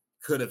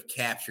could have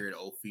captured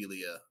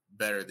Ophelia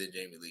better than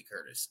Jamie Lee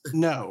Curtis.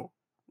 No,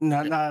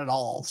 not at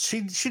all.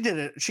 She did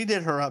it. She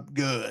did her up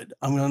good.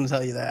 I'm going to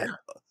tell you that.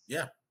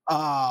 Yeah.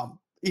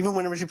 Even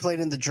whenever she played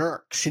in The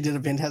Jerk, she did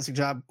a fantastic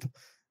job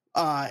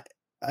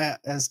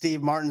as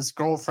Steve Martin's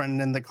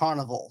girlfriend in The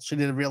Carnival. She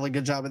did a really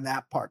good job in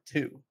that part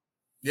too.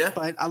 Yeah.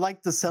 But I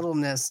like the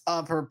settledness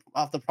of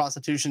the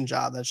prostitution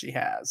job that she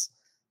has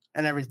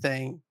and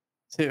everything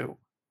too.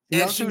 She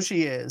knows who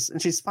she is,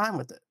 and she's fine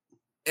with it.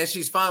 And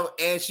she's fine.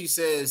 And she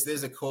says,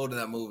 there's a quote in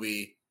that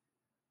movie.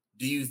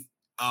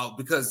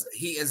 Because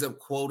he ends up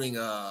quoting,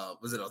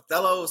 was it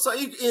Othello? So,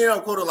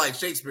 quoted like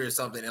Shakespeare or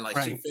something. And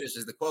she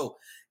finishes the quote.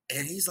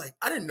 And he's like,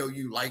 "I didn't know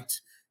you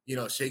liked,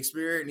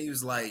 Shakespeare." And he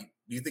was like,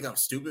 "Do you think I'm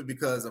stupid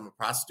because I'm a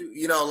prostitute?"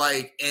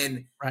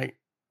 And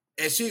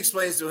she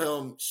explains to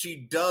him,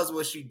 she does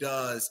what she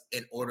does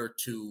in order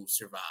to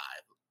survive.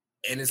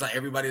 And it's like,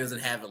 everybody doesn't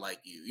have it like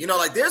you.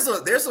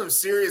 There's some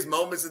serious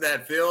moments in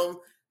that film.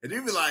 And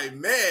you'd be like,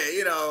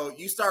 man,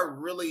 you start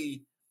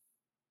really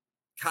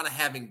kind of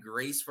having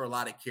grace for a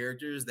lot of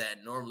characters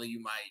that normally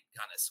you might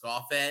kind of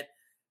scoff at.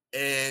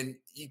 And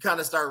you kind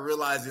of start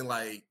realizing,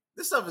 like,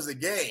 this stuff is a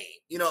game,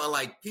 and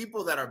like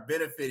people that are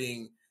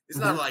benefiting, it's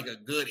not like a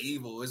good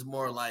evil. It's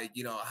more like,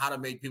 how to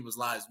make people's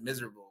lives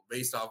miserable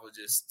based off of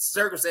just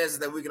circumstances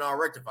that we can all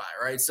rectify.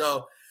 Right.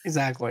 So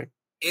exactly.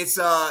 it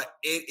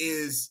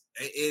is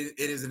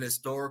an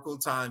historical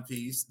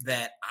timepiece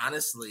that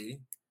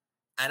honestly,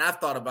 and I've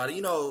thought about it,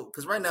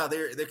 because right now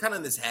they're kind of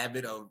in this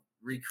habit of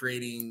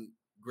recreating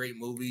great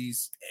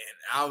movies,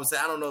 and I would say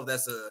I don't know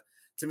if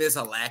to me it's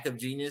a lack of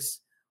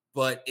genius,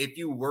 but if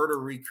you were to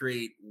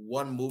recreate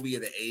one movie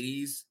of the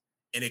 80s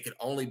and it could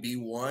only be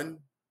one,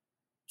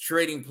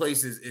 Trading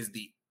Places is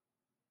the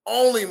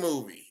only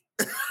movie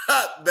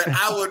that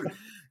I would,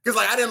 because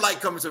I didn't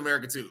like Coming to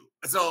America 2.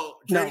 So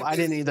no, I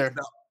didn't either.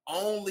 The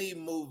only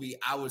movie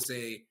I would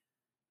say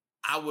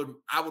I would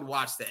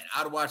watch that.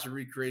 I would watch a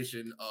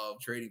recreation of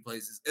Trading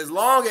Places as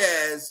long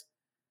as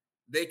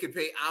they could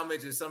pay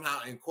homage and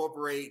somehow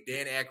incorporate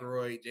Dan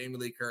Aykroyd, Jamie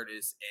Lee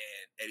Curtis,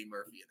 and Eddie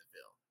Murphy in the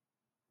film.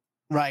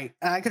 Right.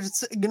 And I could,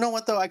 you know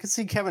what though? I could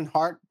see Kevin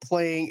Hart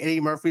playing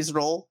Eddie Murphy's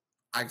role.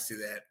 I can see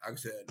that.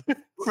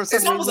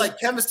 It's almost like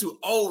Kevin's too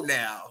old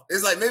now.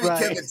 It's like maybe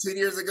Kevin 10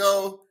 years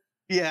ago.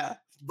 Yeah.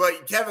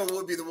 But Kevin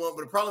would be the one.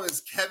 But the problem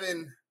is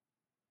Kevin.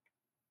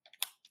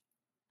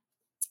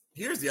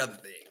 Here's the other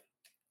thing.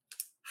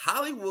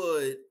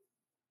 Hollywood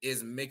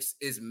is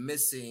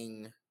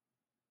missing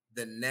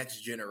the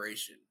next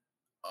generation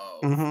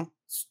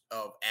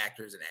of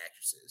actors and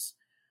actresses.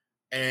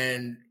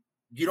 And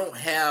you don't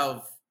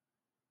have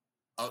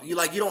you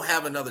don't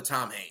have another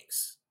Tom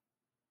Hanks.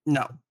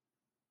 No.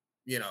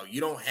 You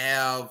don't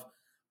have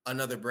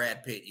another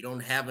Brad Pitt. You don't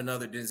have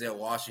another Denzel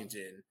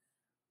Washington.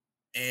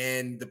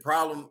 And the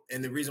problem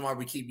and the reason why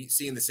we keep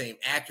seeing the same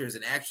actors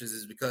and actresses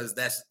is because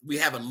we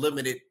have a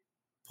limited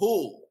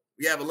pool.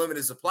 We have a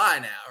limited supply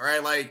now,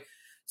 right? Like,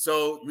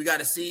 so we got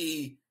to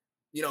see,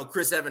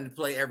 Chris Evans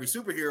play every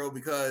superhero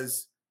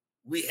because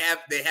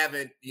they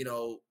haven't,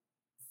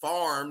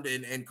 farmed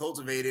and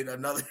cultivated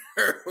another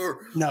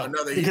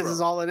another because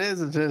hero. All it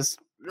is just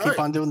keep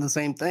on doing the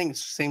same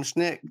things, same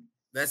schnick.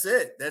 That's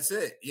it.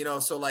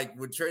 So like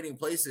with Trading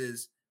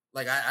Places,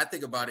 like I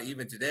think about it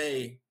even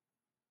today,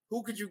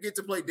 who could you get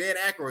to play Dan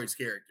Aykroyd's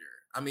character?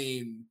 I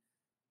mean,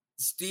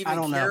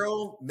 Stephen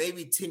Carroll,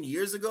 maybe 10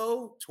 years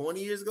ago,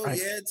 20 years ago, 10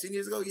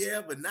 years ago,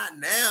 but not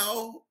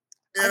now.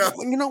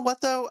 You know what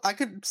though? I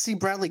could see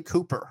Bradley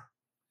Cooper.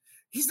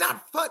 He's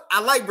not fun.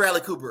 I like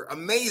Bradley Cooper,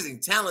 amazing,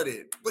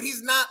 talented, but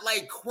he's not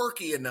like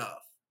quirky enough.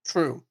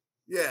 True.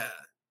 Yeah.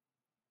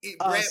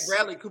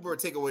 Bradley Cooper would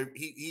take away.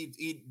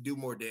 He'd do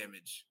more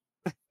damage.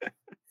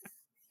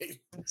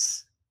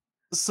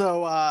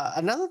 So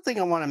another thing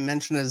I want to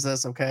mention is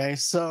this, okay?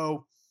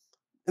 So,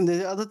 and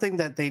the other thing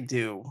that they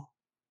do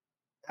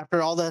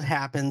after all that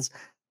happens,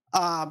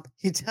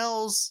 he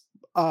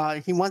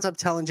winds up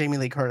telling Jamie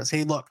Lee Curtis,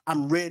 "Hey, look,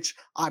 I'm rich.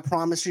 I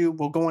promise you,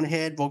 we'll go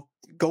ahead. We'll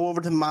go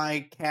over to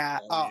my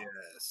cat.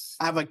 Yes.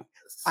 I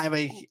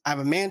have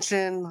a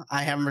mansion.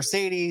 I have a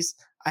Mercedes.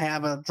 I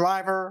have a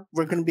driver.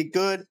 We're gonna be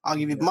good. I'll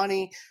give you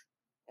money,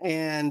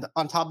 and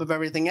on top of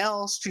everything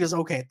else." She goes,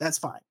 "Okay, that's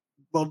fine.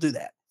 We'll do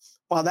that."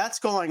 While that's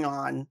going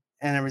on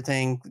and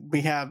everything,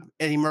 we have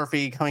Eddie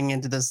Murphy coming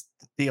into this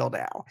deal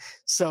now.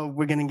 So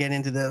we're going to get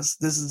into this.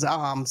 This is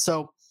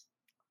so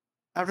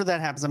after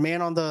that happens, a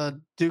man on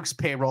the Duke's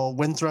payroll,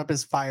 Winthrop,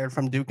 is fired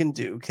from Duke and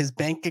Duke. His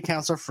bank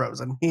accounts are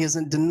frozen. He is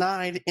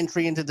denied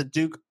entry into the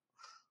Duke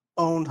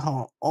owned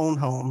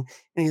home,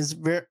 and he is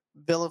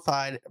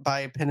vilified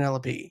by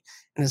Penelope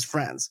and his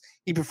friends.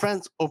 He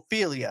befriends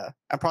Ophelia,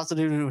 a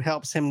prostitute who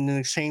helps him in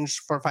exchange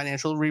for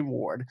financial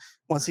reward.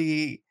 Once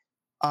he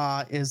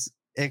is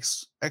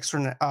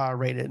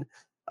exonerated,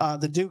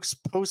 the Dukes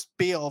post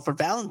bail for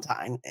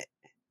Valentine,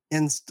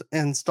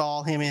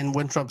 install him in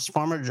Winthrop's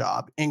farmer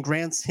job, and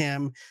grants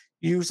him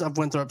use of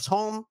Winthrop's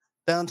home.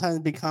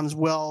 Valentine becomes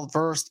well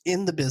versed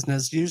in the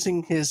business,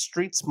 using his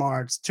street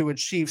smarts to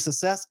achieve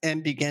success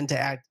and begin to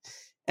act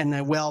in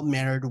a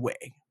well-mannered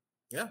way.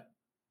 Yeah.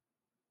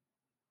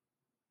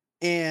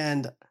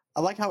 And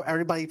I like how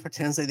everybody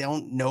pretends they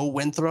don't know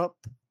Winthrop.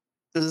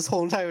 There's this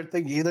whole entire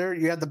thing either.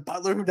 You have the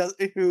butler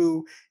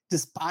who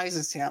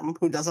despises him,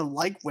 who doesn't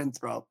like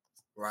Winthrop,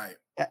 right,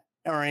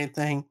 or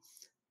anything,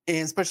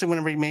 and especially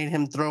whenever he made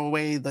him throw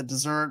away the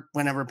dessert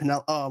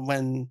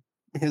when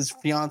his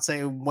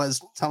fiance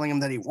was telling him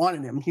that he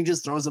wanted him, he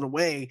just throws it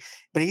away.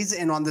 But he's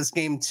in on this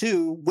game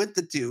too with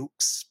the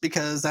Dukes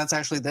because that's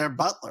actually their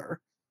butler.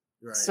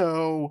 Right.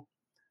 So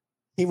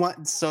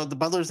the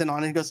butler's in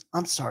on it. He goes,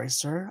 "I'm sorry,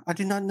 sir. I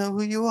do not know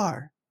who you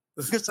are."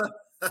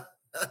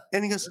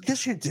 And he goes,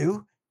 "Yes, you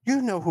do.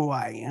 You know who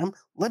I am.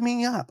 Let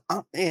me up."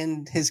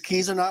 And his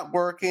keys are not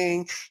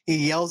working.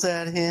 He yells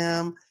at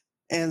him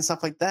and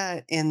stuff like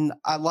that. And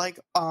I like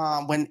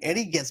when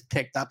Eddie gets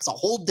picked up. It's a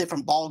whole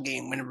different ball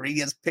game whenever he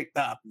gets picked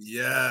up.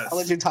 Yes. I'll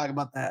let you talk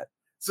about that.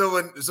 So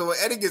when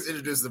Eddie gets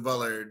introduced to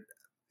Butler,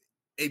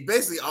 he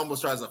basically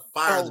almost tries to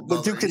fire the Butler.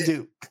 With Duke and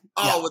Duke.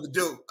 With the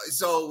Duke.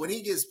 So when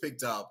he gets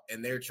picked up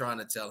and they're trying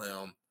to tell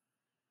him,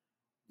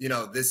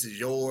 this is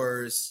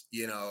yours,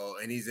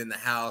 and he's in the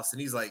house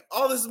and he's like,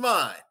 "Oh, this is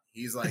mine."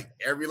 He's like,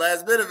 "Every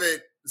last bit of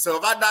it. So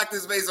if I knock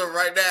this vase over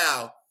right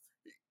now,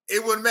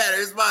 it wouldn't matter.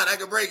 It's mine. I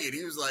can break it."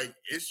 He was like,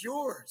 "It's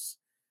yours."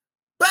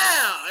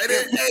 Bow! And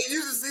then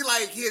you just see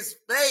like his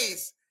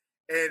face,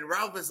 and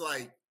Ralph is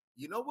like,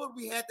 you know what?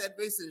 We had that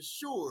base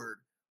insured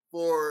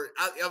for,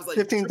 I was like,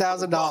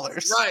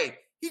 $15,000. Right.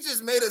 He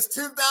just made us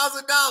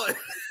 $10,000.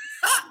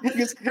 And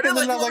then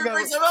like, you want to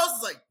bring something else?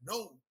 It's like,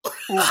 no.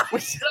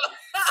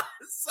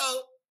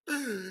 So,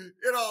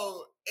 you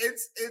know, it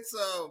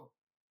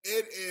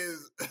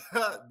is,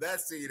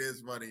 that scene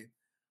is funny,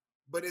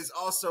 but it's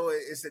also,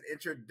 it's an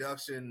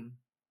introduction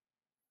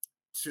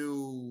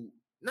to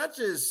not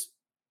just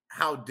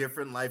how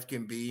different life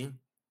can be,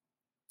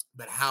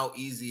 but how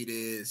easy it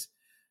is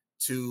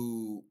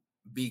to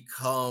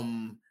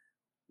become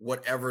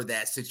whatever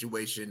that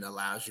situation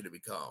allows you to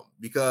become.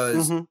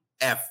 Because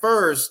at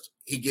first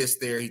he gets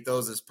there, he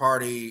throws his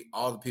party,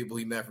 all the people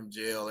he met from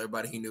jail,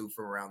 everybody he knew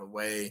from around the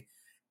way,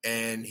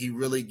 and he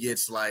really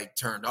gets like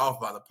turned off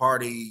by the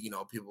party, you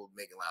know, people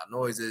making loud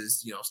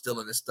noises, you know,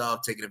 stealing his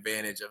stuff, taking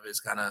advantage of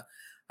his kind of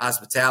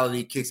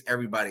hospitality, kicks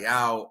everybody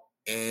out.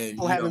 And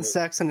having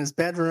sex in his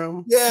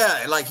bedroom.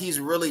 Yeah, like he's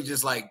really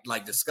just like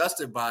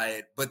disgusted by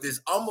it. But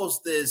there's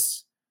almost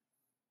this,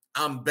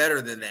 I'm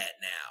better than that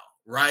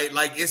now, right?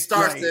 Like it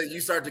starts to, you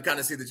start to kind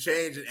of see the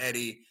change in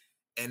Eddie.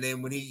 And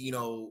then when he, you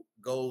know,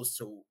 goes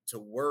to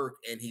work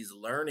and he's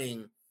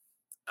learning,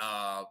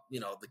 you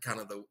know, the kind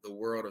of the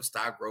world of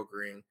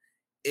stockbrokering,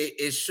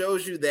 it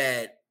shows you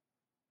that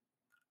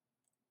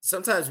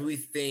sometimes we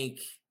think,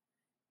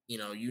 you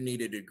know, you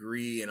need a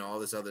degree and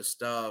all this other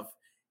stuff.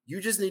 You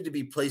just need to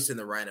be placed in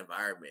the right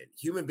environment.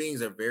 Human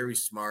beings are very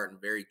smart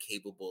and very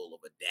capable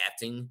of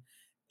adapting,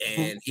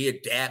 and he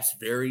adapts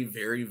very,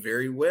 very,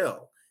 very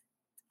well.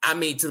 I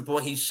mean, to the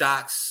point he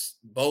shocks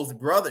both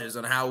brothers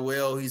on how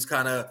well he's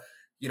kind of,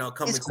 you know,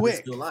 coming to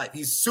this new life.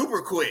 He's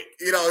super quick,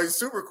 you know, he's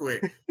super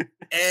quick.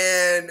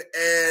 and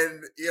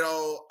you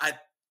know,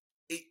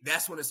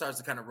 that's when it starts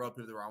to kind of rub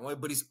people the wrong way.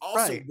 But he's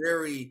also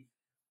very,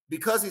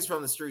 because he's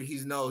from the street, he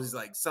knows he's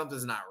like,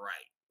 something's not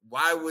right.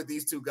 Why would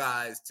these two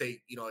guys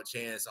take, you know, a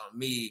chance on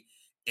me?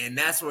 And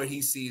that's where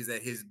he sees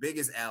that his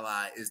biggest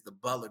ally is the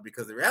butler,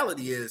 because the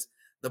reality is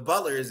the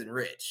butler isn't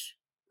rich,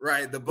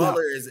 right? The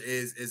butler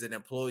is an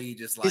employee,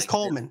 just like he's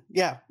Coleman,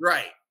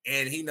 right.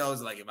 And he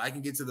knows, like, if I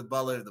can get to the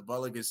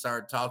butler can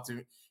start talking to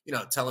me, you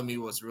know, telling me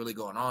what's really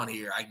going on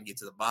here. I can get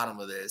to the bottom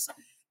of this.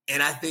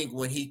 And I think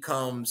when he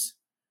comes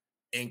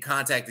in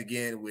contact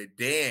again with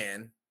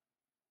Dan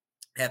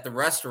at the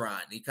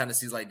restaurant, he kind of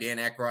sees like Dan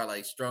Aykroyd,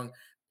 like strung,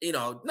 you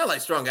know, not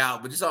like strung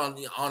out, but just on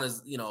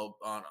his, you know,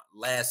 on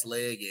last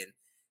leg. And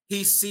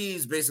he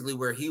sees basically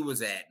where he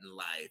was at in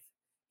life.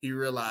 He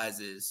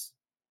realizes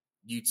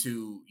you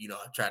two, you know,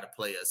 try to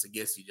play us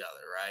against each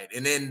other, right?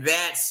 And then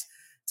that's,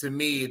 to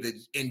me, the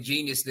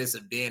ingeniousness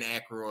of Dan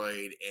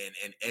Aykroyd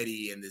and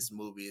Eddie in this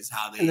movie is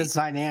how they... And this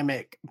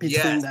dynamic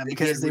between them,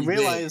 because they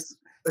realize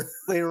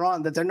later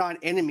on that they're not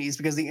enemies,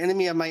 because the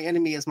enemy of my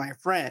enemy is my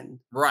friend.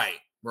 Right.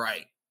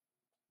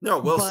 No,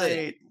 well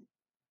said.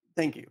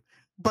 Thank you.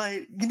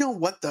 But you know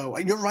what, though?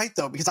 You're right,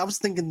 though, because I was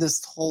thinking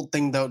this whole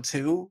thing, though,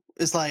 too.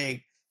 It's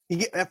like,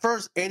 at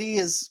first, Eddie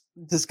is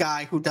this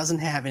guy who doesn't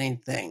have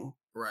anything.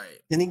 Right.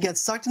 Then he gets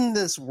sucked into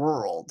this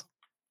world.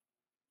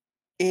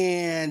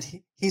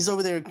 And he's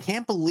over there,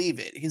 can't believe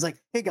it. He's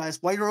like, hey,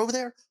 guys, while you're over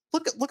there,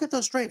 look at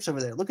those drapes over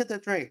there. Look at the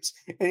drapes.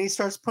 And he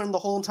starts putting the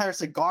whole entire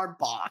cigar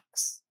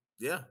box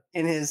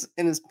in his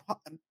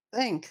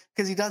thing,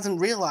 because he doesn't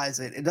realize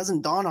it. It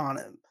doesn't dawn on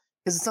him.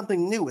 Because it's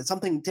something new. It's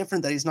something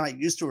different that he's not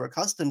used to or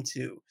accustomed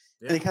to.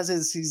 Yeah. And because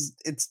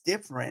it's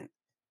different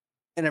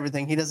and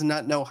everything, he does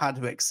not know how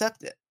to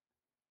accept it.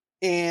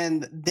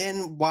 And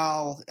then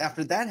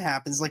after that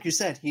happens, like you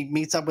said, he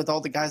meets up with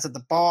all the guys at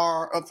the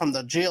bar from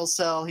the jail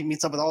cell. He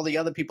meets up with all the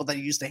other people that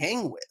he used to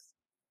hang with.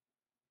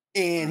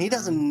 And he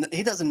doesn't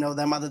know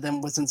them other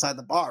than what's inside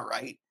the bar,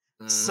 right?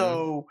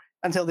 So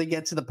until they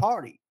get to the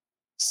party.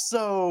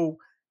 So,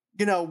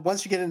 you know,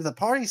 once you get into the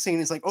party scene,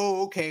 it's like,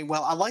 oh, okay,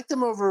 well, I like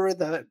them over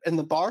in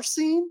the bar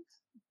scene,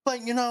 but,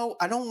 you know,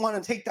 I don't want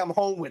to take them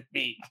home with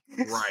me.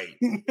 Right.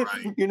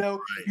 You know,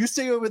 you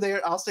stay over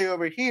there, I'll stay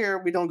over here.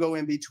 We don't go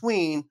in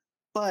between.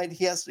 But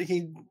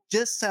he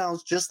just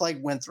sounds just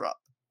like Winthrop.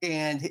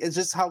 And it's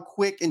just how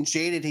quick and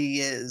jaded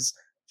he is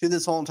to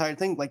this whole entire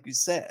thing, like you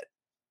said.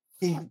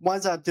 He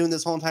winds up doing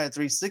this whole entire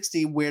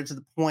 360 to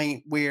the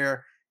point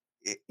where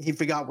he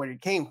forgot where he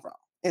came from.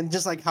 And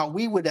just like how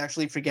we would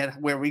actually forget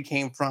where we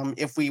came from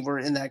if we were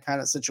in that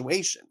kind of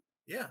situation.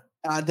 Yeah.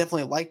 I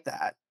definitely like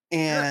that.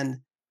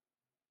 And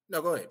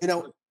no, go ahead. You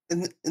know,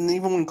 and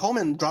even when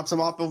Coleman drops him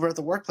off over at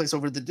the workplace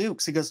over at the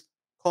Dukes, he goes,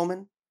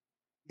 Coleman,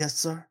 yes,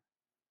 sir.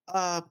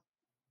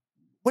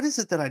 What is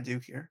it that I do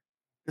here?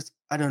 He goes,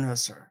 I don't know,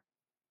 sir.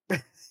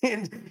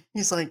 And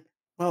he's like,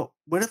 well,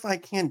 what if I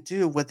can't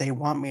do what they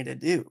want me to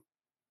do?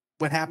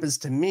 What happens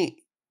to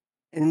me?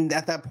 And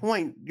at that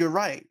point, you're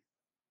right.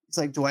 It's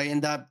like, do I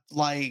end up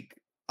like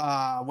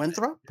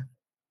Winthrop?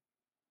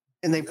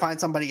 And they find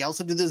somebody else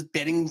to do this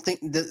bidding thing?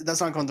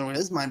 That's not going through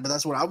his mind, but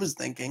that's what I was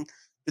thinking.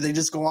 Do they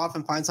just go off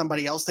and find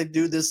somebody else they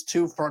do this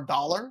to for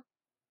 $1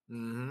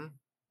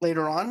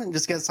 later on and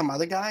just get some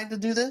other guy to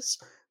do this?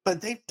 But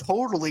they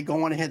totally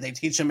go on ahead. They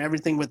teach him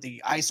everything with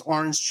the ice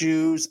orange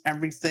juice,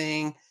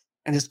 everything,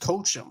 and just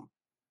coach him.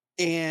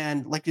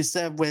 And like you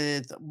said,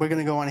 we're going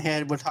to go on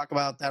ahead. We'll talk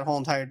about that whole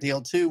entire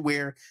deal too,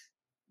 where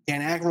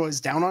Dan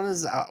Aykroyd's down on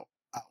his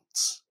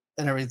outs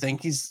and everything.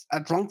 He's a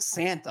drunk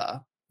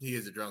Santa. He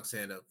is a drunk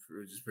Santa,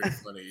 which is pretty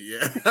funny.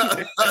 Yeah,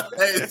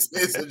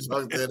 it's a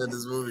drunk Santa in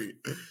this movie.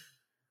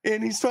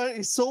 And he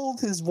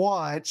sold his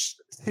watch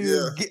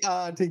to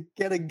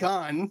get a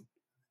gun.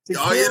 To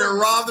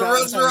rob the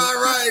restaurant,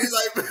 right? He's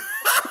like,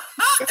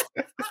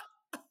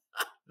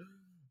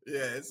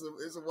 yeah, it's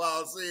a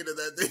wild scene of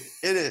that thing.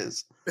 It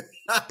is.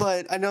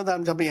 But I know that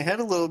I'm jumping ahead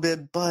a little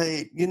bit,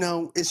 but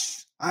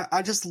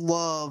I just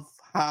love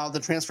how the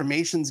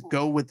transformations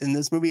go within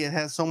this movie. It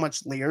has so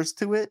much layers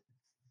to it.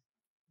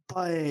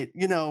 But,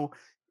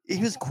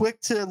 he was quick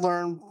to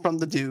learn from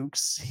the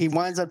Dukes. He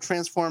winds up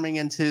transforming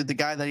into the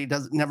guy that he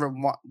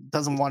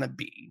doesn't want to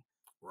be.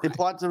 Right. They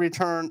plot to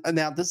return. And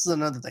now this is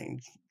another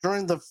thing.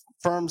 During the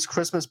firm's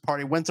Christmas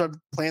party, Winthrop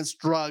plants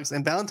drugs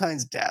in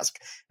Valentine's desk,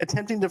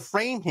 attempting to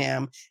frame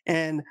him,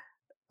 and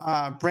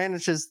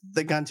brandishes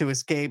the gun to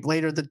escape.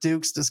 Later, the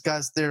Dukes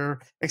discuss their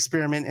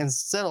experiment and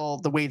settle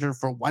the wager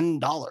for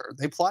 $1.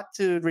 They plot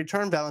to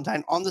return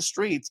Valentine on the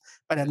streets,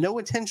 but have no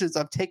intentions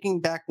of taking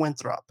back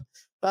Winthrop.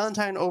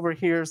 Valentine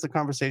overhears the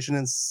conversation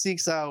and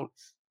seeks out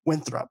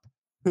Winthrop,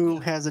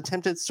 who has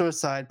attempted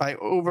suicide by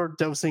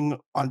overdosing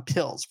on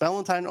pills.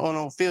 Valentine on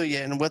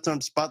Ophelia and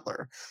Winthrop's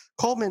butler.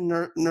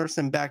 Coleman nurse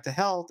him back to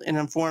health and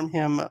inform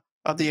him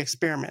of the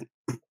experiment.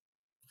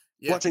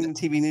 Yeah. Watching the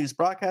TV news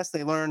broadcast,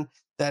 they learn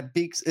that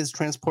Beeks is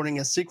transporting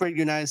a secret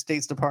United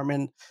States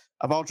Department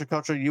of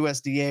Agriculture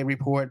USDA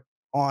report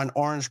on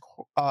orange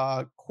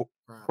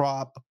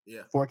crop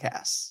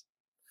forecasts.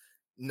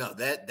 No,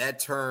 that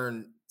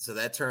turn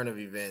of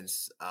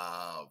events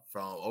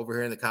from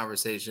overhearing the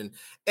conversation,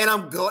 and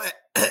I'm glad,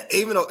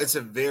 even though it's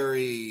a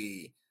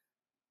very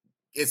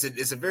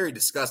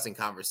disgusting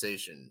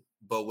conversation,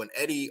 but when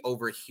Eddie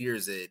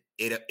overhears it,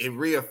 it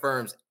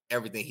reaffirms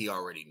everything he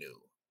already knew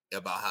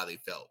about how they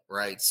felt,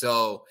 right?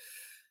 So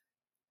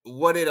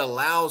what it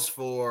allows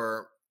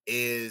for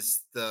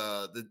is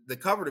the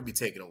cover to be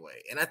taken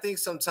away. And I think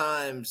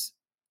sometimes,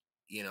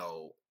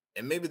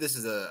 and maybe this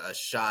is a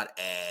shot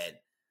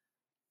at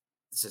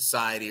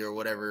society or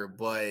whatever,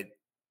 but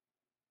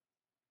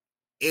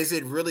is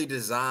it really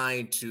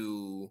designed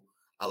to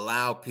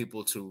allow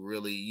people to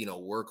really,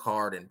 work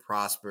hard and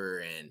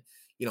prosper and,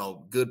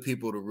 good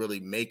people to really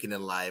make it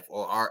in life,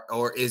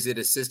 or is it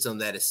a system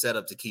that is set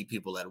up to keep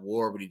people at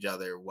war with each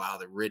other while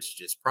the rich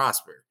just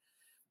prosper?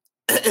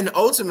 And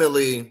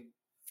ultimately,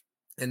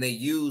 and they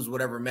use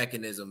whatever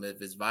mechanism,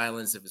 if it's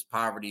violence, if it's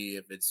poverty,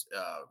 if it's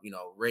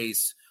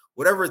race,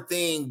 whatever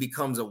thing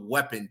becomes a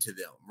weapon to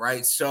them,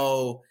 right?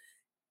 So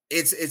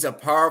it's a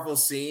powerful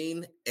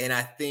scene, and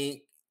I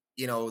think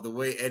the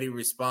way Eddie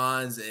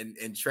responds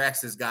and tracks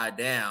this guy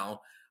down,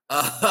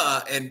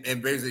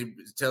 and basically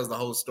tells the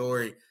whole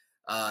story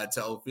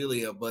to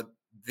Ophelia. But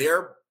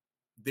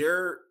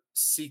their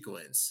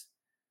sequence,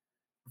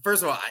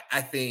 first of all,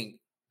 I think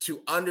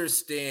to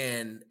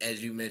understand,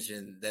 as you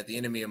mentioned, that the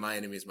enemy of my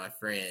enemy is my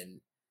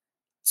friend,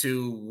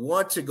 to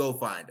want to go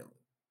find him,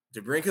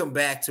 to bring him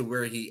back to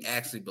where he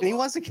actually belongs. And he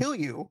wants to kill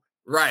you,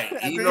 right?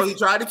 Even though he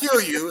tried to kill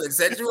you and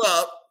set you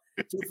up.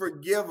 To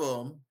forgive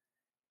him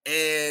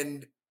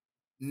and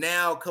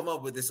now come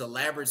up with this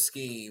elaborate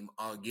scheme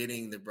on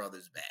getting the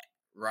brothers back,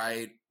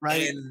 right?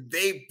 And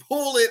they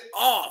pull it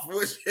off,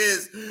 which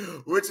is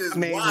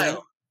amazing.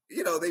 Wild.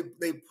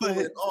 They pull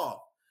it off.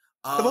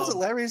 The most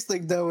hilarious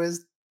thing, though,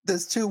 is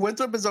this too.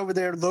 Winthrop is over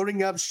there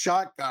loading up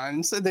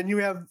shotguns, and then you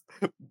have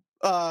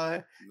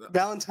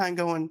Valentine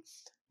going,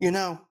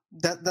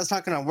 that's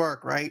not going to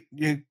work, right?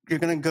 You're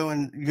going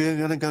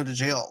to go to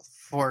jail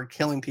for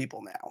killing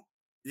people now.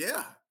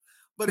 Yeah.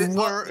 But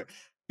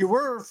you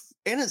were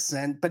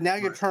innocent, but now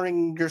you're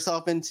turning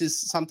yourself into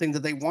something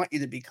that they want you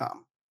to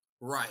become.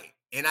 Right.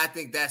 And I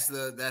think that's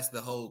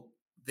the whole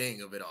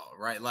thing of it all,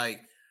 right?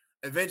 Like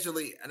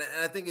eventually, and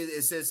I think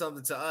it says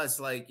something to us,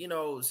 like,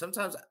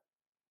 sometimes,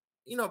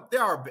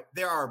 there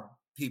are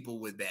people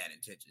with bad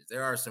intentions.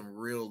 There are some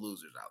real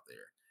losers out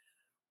there.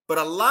 But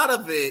a lot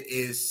of it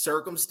is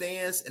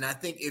circumstance. And I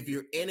think if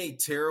you're in a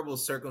terrible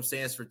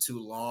circumstance for too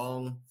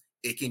long,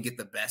 it can get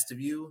the best of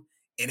you.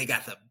 And it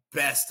got the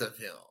best of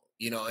him,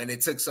 and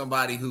it took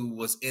somebody who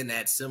was in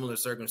that similar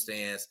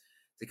circumstance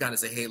to kind of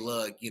say, hey,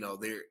 look,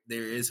 there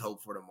is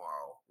hope for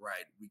tomorrow,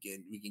 right? We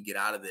can get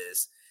out of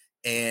this.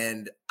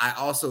 And I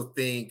also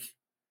think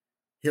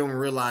him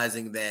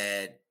realizing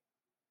that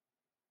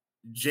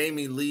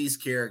Jamie Lee's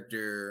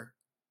character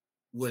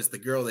was the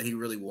girl that he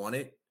really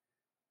wanted.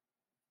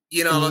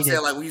 What I'm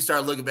saying? Like when you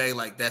start looking back,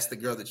 like that's the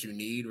girl that you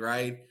need,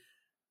 right?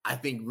 I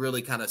think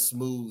really kind of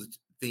smoothed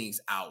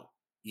things out,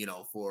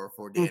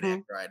 for Dan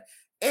Aykroyd.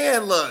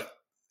 And look,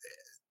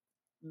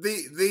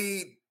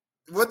 the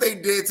what they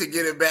did to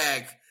get it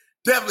back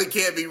definitely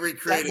can't be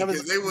recreated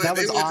because they went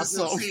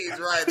awesome. To some scenes,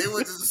 right? They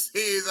went to some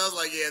scenes. I was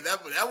like, yeah,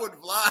 that would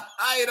fly,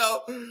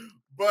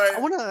 But I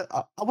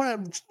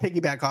want to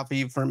piggyback off of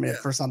you for a minute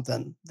for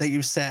something that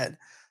you said,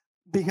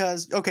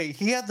 because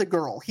he had the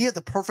girl, he had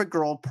the perfect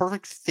girl,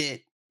 perfect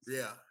fit,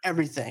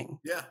 everything,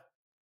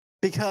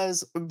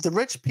 because the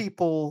rich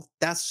people,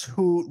 that's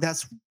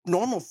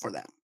normal for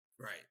them.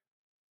 Right.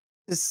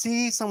 To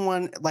see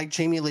someone like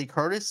Jamie Lee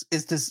Curtis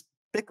is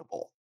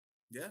despicable.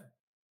 Yeah.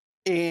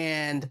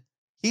 And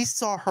he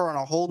saw her in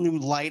a whole new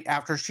light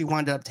after she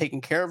wound up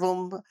taking care of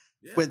him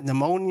Yeah. with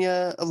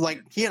pneumonia.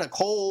 Like, he had a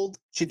cold.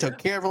 She took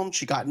care of him.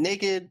 She got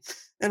naked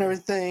and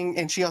everything.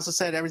 And she also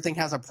said everything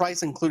has a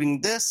price,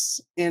 including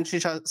this. And she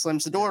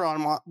slams the door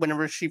on him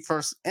whenever she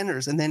first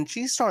enters. And then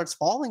she starts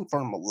falling for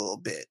him a little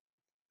bit,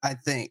 I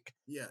think.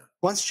 Yeah.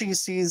 Once she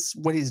sees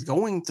what he's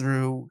going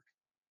through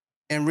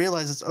and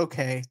realizes,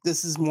 okay,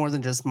 this is more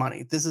than just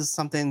money. This is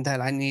something that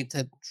I need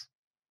to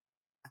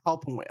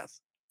help him with.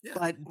 Yeah.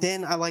 But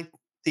then I like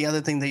the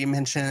other thing that you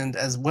mentioned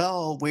as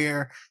well,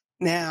 where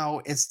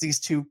now it's these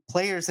two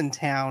players in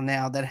town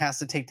now that has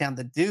to take down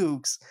the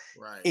Dukes,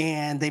 Right.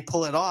 and they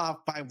pull it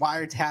off by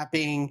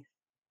wiretapping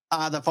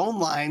the phone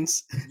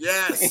lines.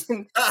 Yes.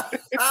 And-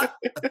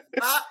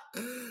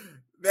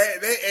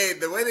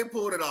 the way they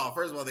pulled it off.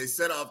 First of all, they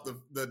set off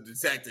the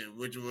detective,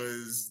 which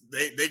was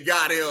they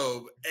got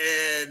him,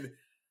 and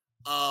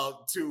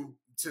to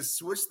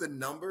switch the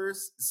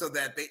numbers so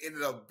that they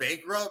ended up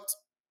bankrupt.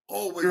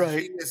 Oh, was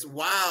genius!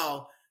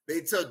 Wow, they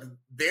took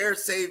their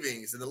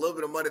savings and the little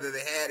bit of money that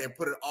they had and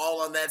put it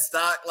all on that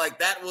stock. Like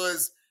that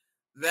was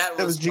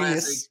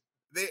genius.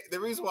 The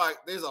reason why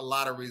there's a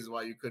lot of reasons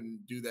why you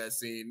couldn't do that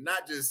scene,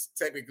 not just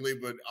technically,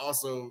 but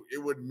also it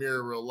wouldn't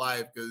mirror real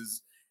life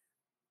because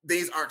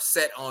these aren't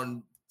set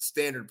on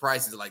standard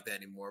prices like that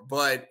anymore.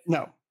 But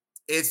no,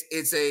 it's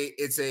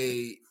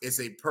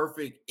a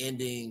perfect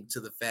ending to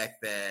the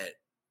fact that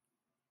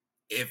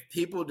if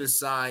people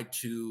decide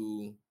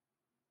to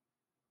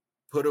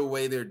put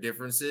away their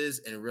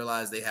differences and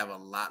realize they have a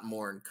lot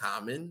more in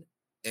common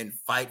and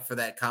fight for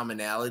that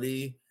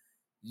commonality,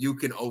 you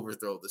can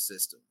overthrow the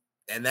system.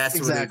 And that's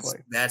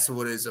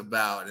what it's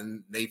about.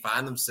 And they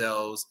find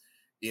themselves,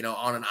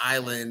 on an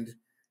island,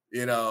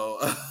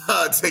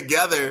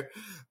 together,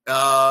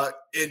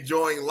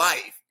 enjoying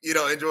life,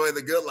 enjoying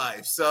the good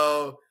life.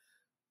 So,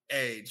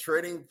 hey,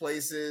 Trading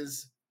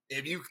Places,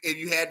 if you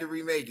had to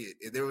remake it,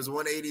 if there was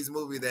one 80s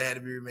movie that had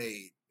to be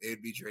remade,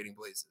 it'd be Trading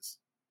Places.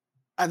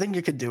 I think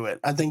you could do it.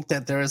 I think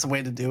that there is a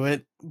way to do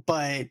it,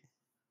 but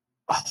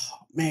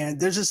man,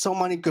 there's just so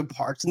many good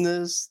parts in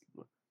this.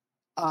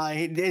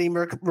 Eddie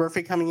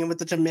Murphy coming in with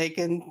the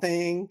Jamaican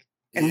thing,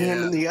 and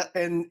him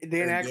and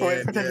Dan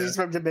Aykroyd pretending he's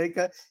from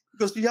Jamaica. He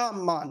goes, "Yeah,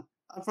 man,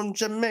 I'm from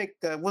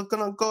Jamaica. We're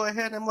gonna go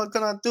ahead and we're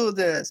gonna do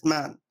this,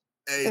 man."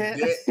 Hey,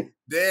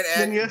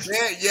 Dan, yes,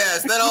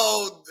 that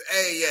old,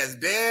 yes,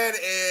 Dan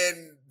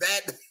and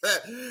that.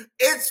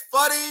 It's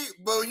funny,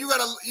 but you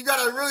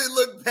gotta really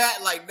look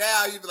back. Like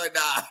now, you be like,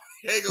 nah,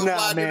 ain't gonna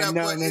fly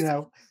man,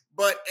 no.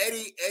 But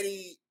Eddie,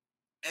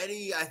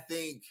 I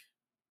think,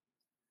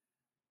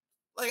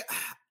 like,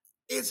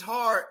 it's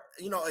hard,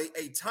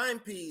 a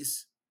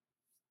timepiece.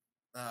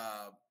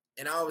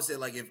 And I always say,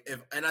 like,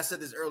 if and I said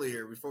this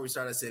earlier before we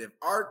started, I said if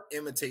art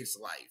imitates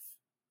life,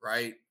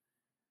 right,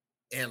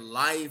 and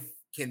life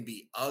can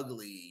be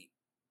ugly,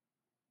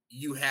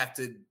 you have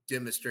to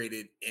demonstrate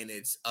it in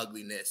its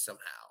ugliness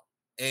somehow.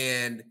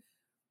 And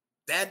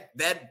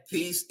that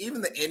piece, even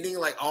the ending,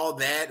 like all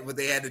that, what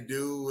they had to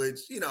do,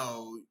 which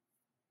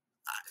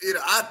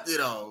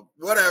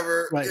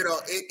whatever, right.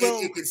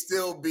 It could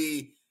still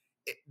be.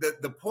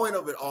 The point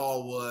of it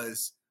all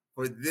was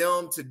for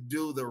them to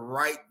do the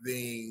right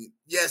thing.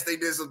 Yes, they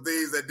did some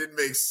things that didn't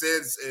make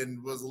sense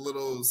and was a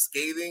little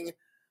scathing,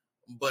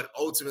 but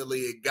ultimately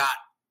it got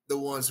the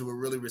ones who were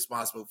really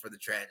responsible for the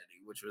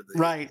tragedy, which were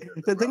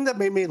the thing that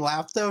made me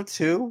laugh though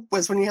too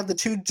was when you have the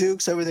two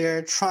Dukes over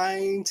there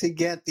trying to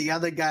get the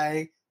other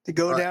guy to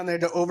go down there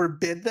to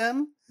overbid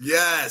them.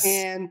 Yes,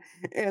 and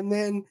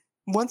then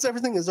once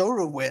everything is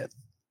over with,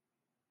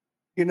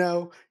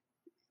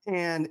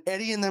 and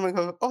Eddie and them would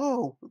go,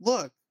 "Oh,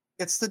 look,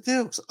 it's the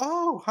Dukes.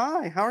 Oh,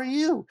 hi, how are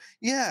you?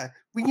 Yeah,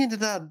 we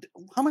needed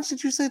how much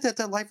did you say that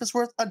life is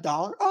worth?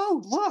 $1?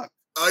 Oh, look.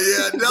 Oh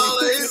yeah,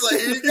 $1. He's like,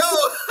 here you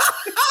go.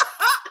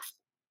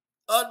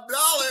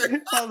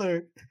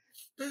 $1.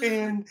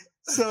 And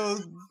so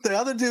the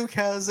other Duke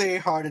has a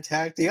heart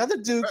attack. The other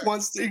Duke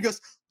he goes,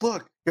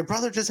 "Look, your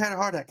brother just had a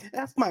heart attack.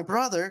 F my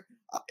brother.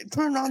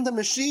 Turn on the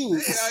machine."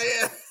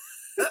 Yeah.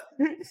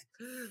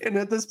 And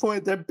at this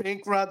point, they're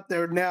bankrupt.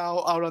 They're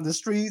now out on the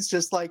streets,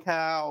 just like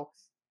how,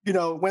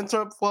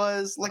 Winthrop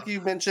was. Like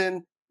you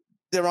mentioned,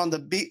 they're on the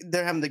beat.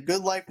 They're having the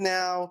good life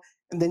now.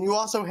 And then you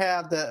also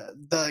have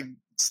the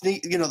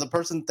sneak. The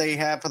person they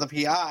have for the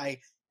PI.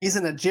 He's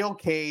in a jail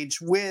cage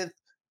with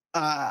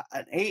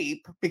an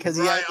ape because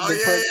he had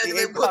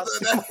the ape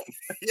costume.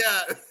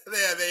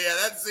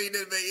 That scene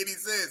didn't make any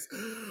sense.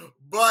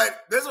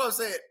 But that's what I'm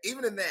saying.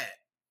 Even in that,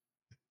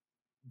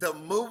 the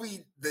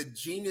movie, the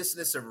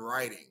geniusness of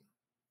writing.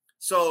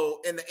 So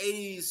in the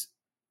 80s,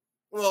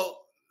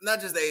 well,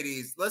 not just the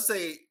 80s, let's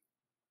say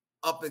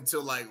up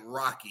until like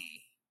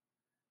Rocky,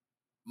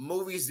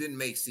 movies didn't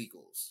make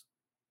sequels.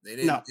 They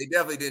didn't. No. They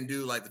definitely didn't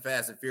do like the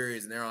Fast and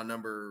Furious, and they're on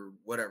number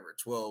whatever,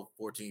 12,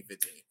 14,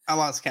 15. I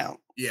lost count.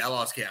 Yeah, I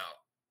lost count.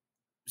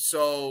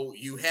 so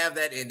you have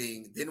that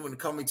ending. Then when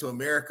Coming to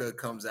America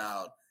comes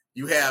out,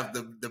 you have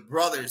the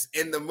brothers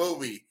in the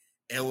movie.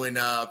 And when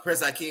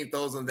Prince Hakeem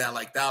throws him that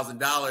like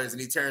 $1,000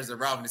 and he turns to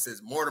Ralph and he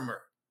says,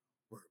 Mortimer,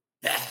 we're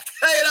back.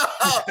 And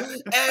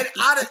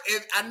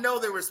I know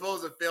they were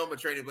supposed to film a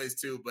Trading Place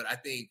too, but I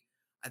think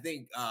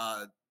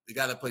the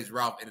guy that plays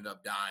Ralph ended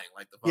up dying.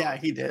 Like yeah,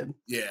 he did.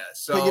 Yeah.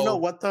 So, but you know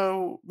what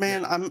though,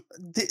 man?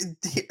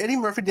 Eddie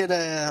Murphy did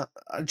a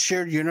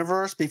shared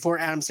universe before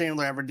Adam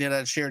Sandler ever did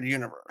a shared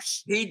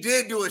universe. He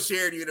did do a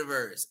shared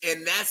universe,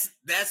 and that's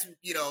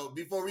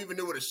before we even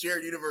knew what a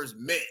shared universe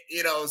meant.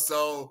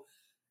 So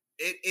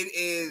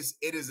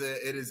it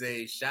is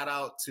a shout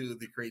out to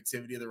the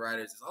creativity of the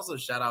writers. It's also a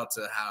shout out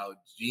to how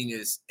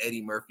genius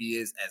Eddie Murphy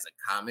is as a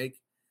comic.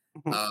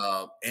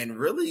 And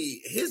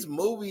really his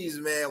movies,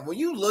 man, when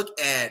you look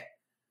at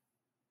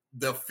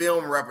the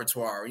film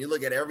repertoire, when you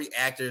look at every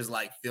actor's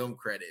like film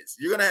credits,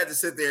 you're gonna have to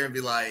sit there and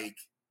be like,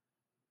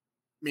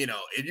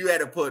 if you had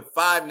to put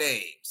 5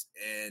 names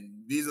and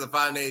these are the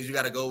 5 names you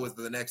got to go with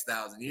for the next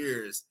 1,000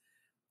 years,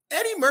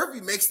 Eddie Murphy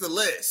makes the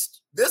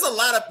list. There's a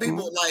lot of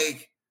people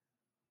like,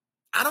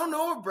 I don't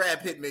know if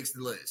Brad Pitt makes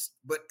the list,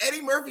 but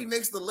Eddie Murphy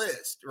makes the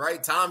list,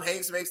 right? Tom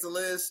Hanks makes the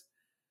list.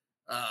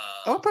 I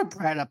would put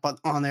Brad up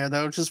on there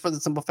though, just for the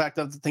simple fact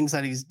of the things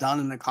that he's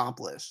done and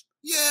accomplished.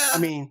 Yeah, I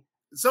mean,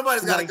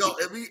 somebody's got to go.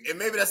 And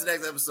maybe that's the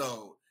next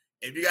episode.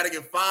 If you got to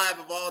give 5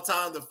 of all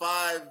time,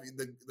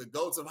 the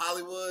goats of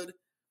Hollywood.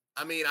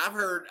 I mean, I've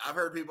heard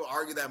people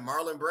argue that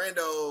Marlon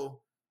Brando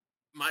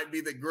might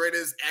be the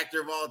greatest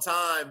actor of all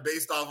time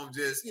based off of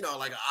just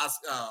like a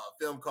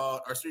film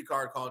called or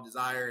Streetcar Called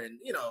Desire, and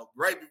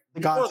right before The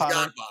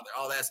Godfather,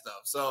 all that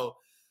stuff. So,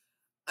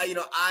 that's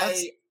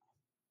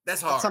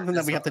hard. That's something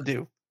that we have to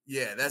do.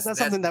 Yeah, that's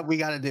something that we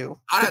got to do.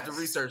 I'd have to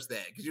research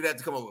that because you'd have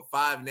to come up with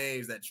 5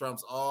 names that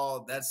trumps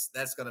all.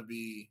 That's gonna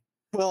be.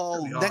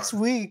 Well, next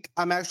week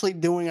I'm actually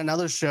doing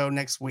another show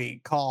next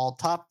week called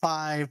Top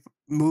 5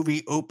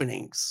 Movie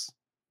Openings.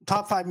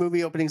 Top 5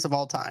 movie openings of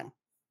all time.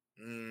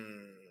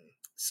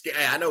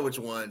 I know which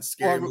one.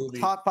 Scary movie.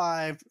 Top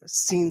 5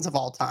 scenes of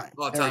all time.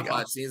 Oh, top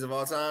 5 scenes of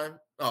all time.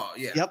 Oh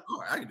yeah. Yep.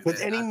 Oh, I can do with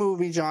that. any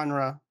movie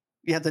genre,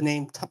 you have to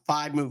name top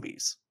 5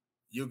 movies.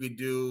 You could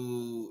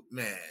do,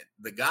 man.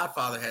 The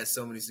Godfather has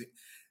so many.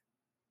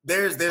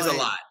 There's a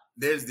lot.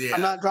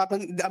 I'm not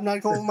going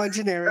with my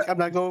generic. I'm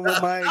not going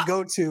with my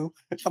go-to.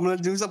 I'm going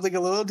to do something a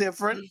little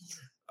different.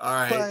 All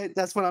right. But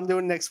that's what I'm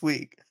doing next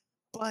week.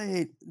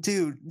 But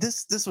dude,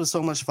 this was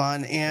so much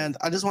fun, and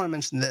I just want to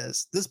mention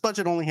this. This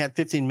budget only had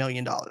 $15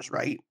 million,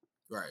 right?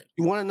 Right.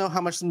 You want to know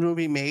how much the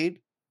movie made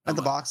at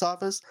the box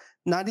office?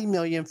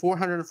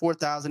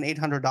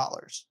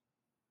 $90,404,800.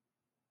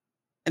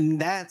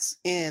 And that's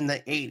in the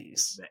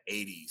 80s. The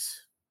 80s.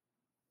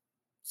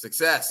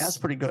 Success. That's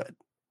pretty good.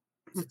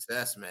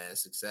 Success, man.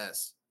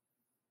 Success.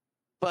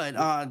 But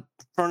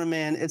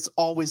Fernand, it's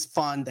always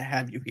fun to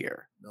have you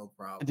here. No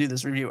problem. To do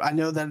this review. I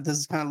know that this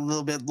is kind of a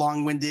little bit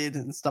long-winded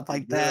and stuff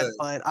like that,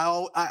 but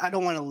I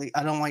don't want to leave.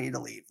 I don't want you to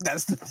leave.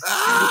 That's the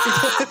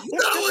I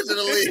don't want you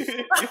to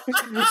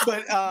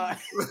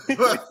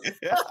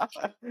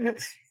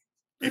leave.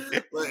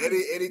 But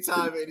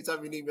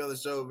anytime you need me on the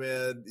show,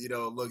 man,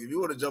 look, if you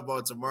want to jump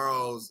on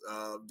tomorrow's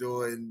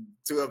doing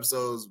 2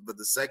 episodes, but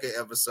the second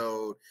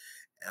episode,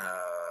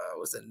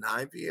 what's it,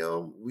 9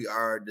 p.m. We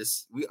are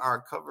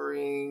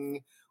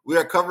covering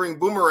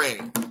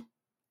Boomerang.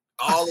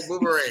 All the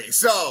Boomerang.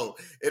 So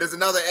it is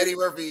another Eddie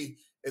Murphy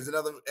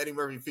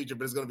feature,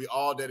 but it's going to be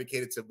all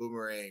dedicated to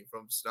Boomerang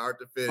from start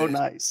to finish. Oh,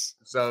 nice.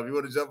 So if you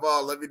want to jump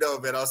on, let me know,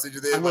 man. I'll send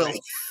you the invite.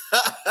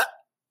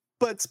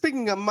 But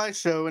speaking of my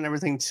show and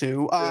everything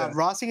too,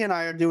 Rossi and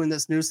I are doing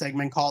this new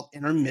segment called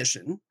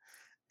Intermission.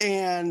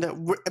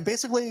 And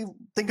basically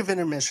think of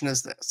intermission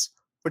as this.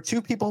 We're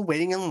 2 people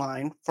waiting in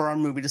line for our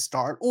movie to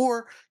start,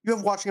 or you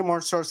have watching a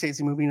Martin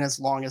Scorsese movie and it's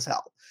long as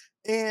hell.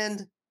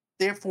 And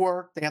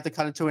therefore, they have to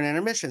cut it to an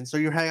intermission. So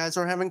you guys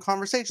are having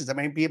conversations. That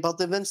might be about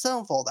the Vince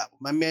Sevenfold album.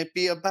 That might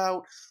be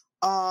about,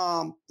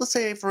 let's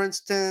say, for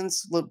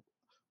instance,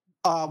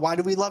 Why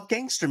Do We Love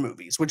Gangster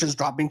Movies, which is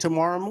dropping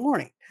tomorrow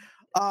morning.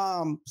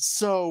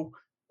 So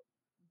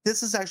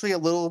this is actually a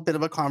little bit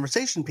of a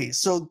conversation piece.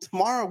 So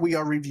tomorrow we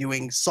are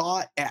reviewing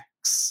Saw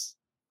X.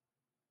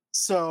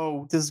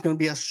 So this is going to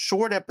be a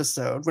short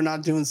episode. We're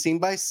not doing scene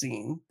by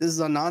scene. This is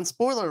a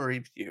non-spoiler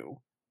review.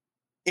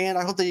 And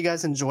I hope that you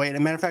guys enjoy it. As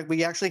a matter of fact,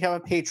 we actually have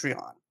a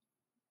Patreon.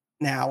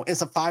 Now,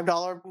 it's a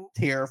 $5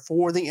 tier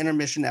for the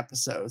intermission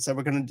episodes that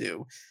we're going to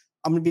do.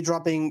 I'm going to be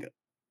dropping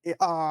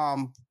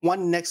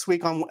one next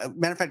week.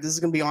 Matter of fact, this is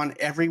going to be on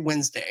every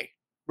Wednesday.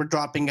 We're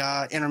dropping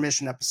an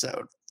intermission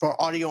episode for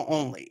audio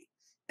only.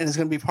 And it's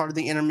going to be part of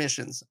the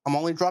intermissions. I'm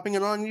only dropping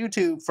it on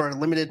YouTube for a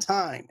limited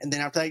time. And then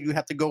after that, you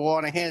have to go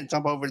on ahead and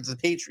jump over to the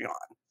Patreon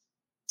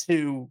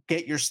to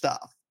get your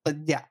stuff. But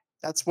yeah,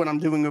 that's what I'm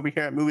doing over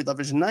here at Movie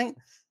Lovers Unite.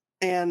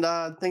 And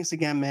thanks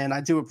again, man. I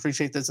do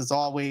appreciate this as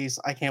always.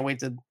 I can't wait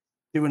to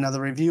do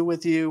another review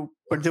with you.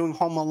 We're doing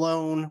Home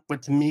Alone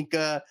with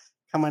Tamika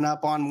coming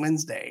up on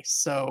Wednesday.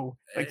 So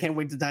I can't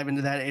wait to dive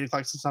into that at 8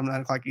 o'clock Central,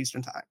 9 o'clock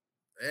Eastern time.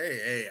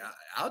 Hey,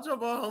 I'll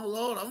jump on Home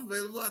Alone. I'm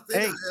available. I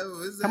think Hey,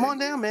 come on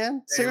down,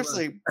 man. Hey,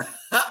 Seriously.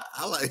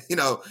 I like,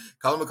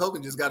 Colin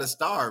McCoken just got a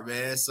star,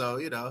 man. So,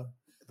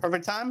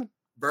 Perfect time.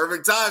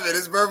 Perfect time.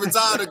 It's perfect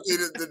time to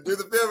do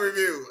the film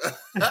review.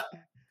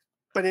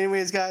 But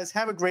anyways, guys,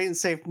 have a great and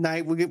safe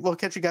night. We'll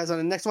catch you guys on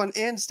the next one.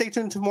 And stay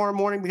tuned tomorrow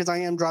morning because I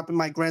am dropping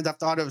my Grand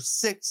Theft Auto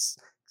 6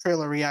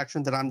 trailer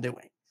reaction that I'm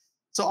doing.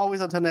 So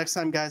always until next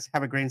time, guys,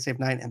 have a great and safe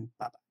night and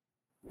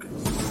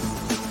bye-bye.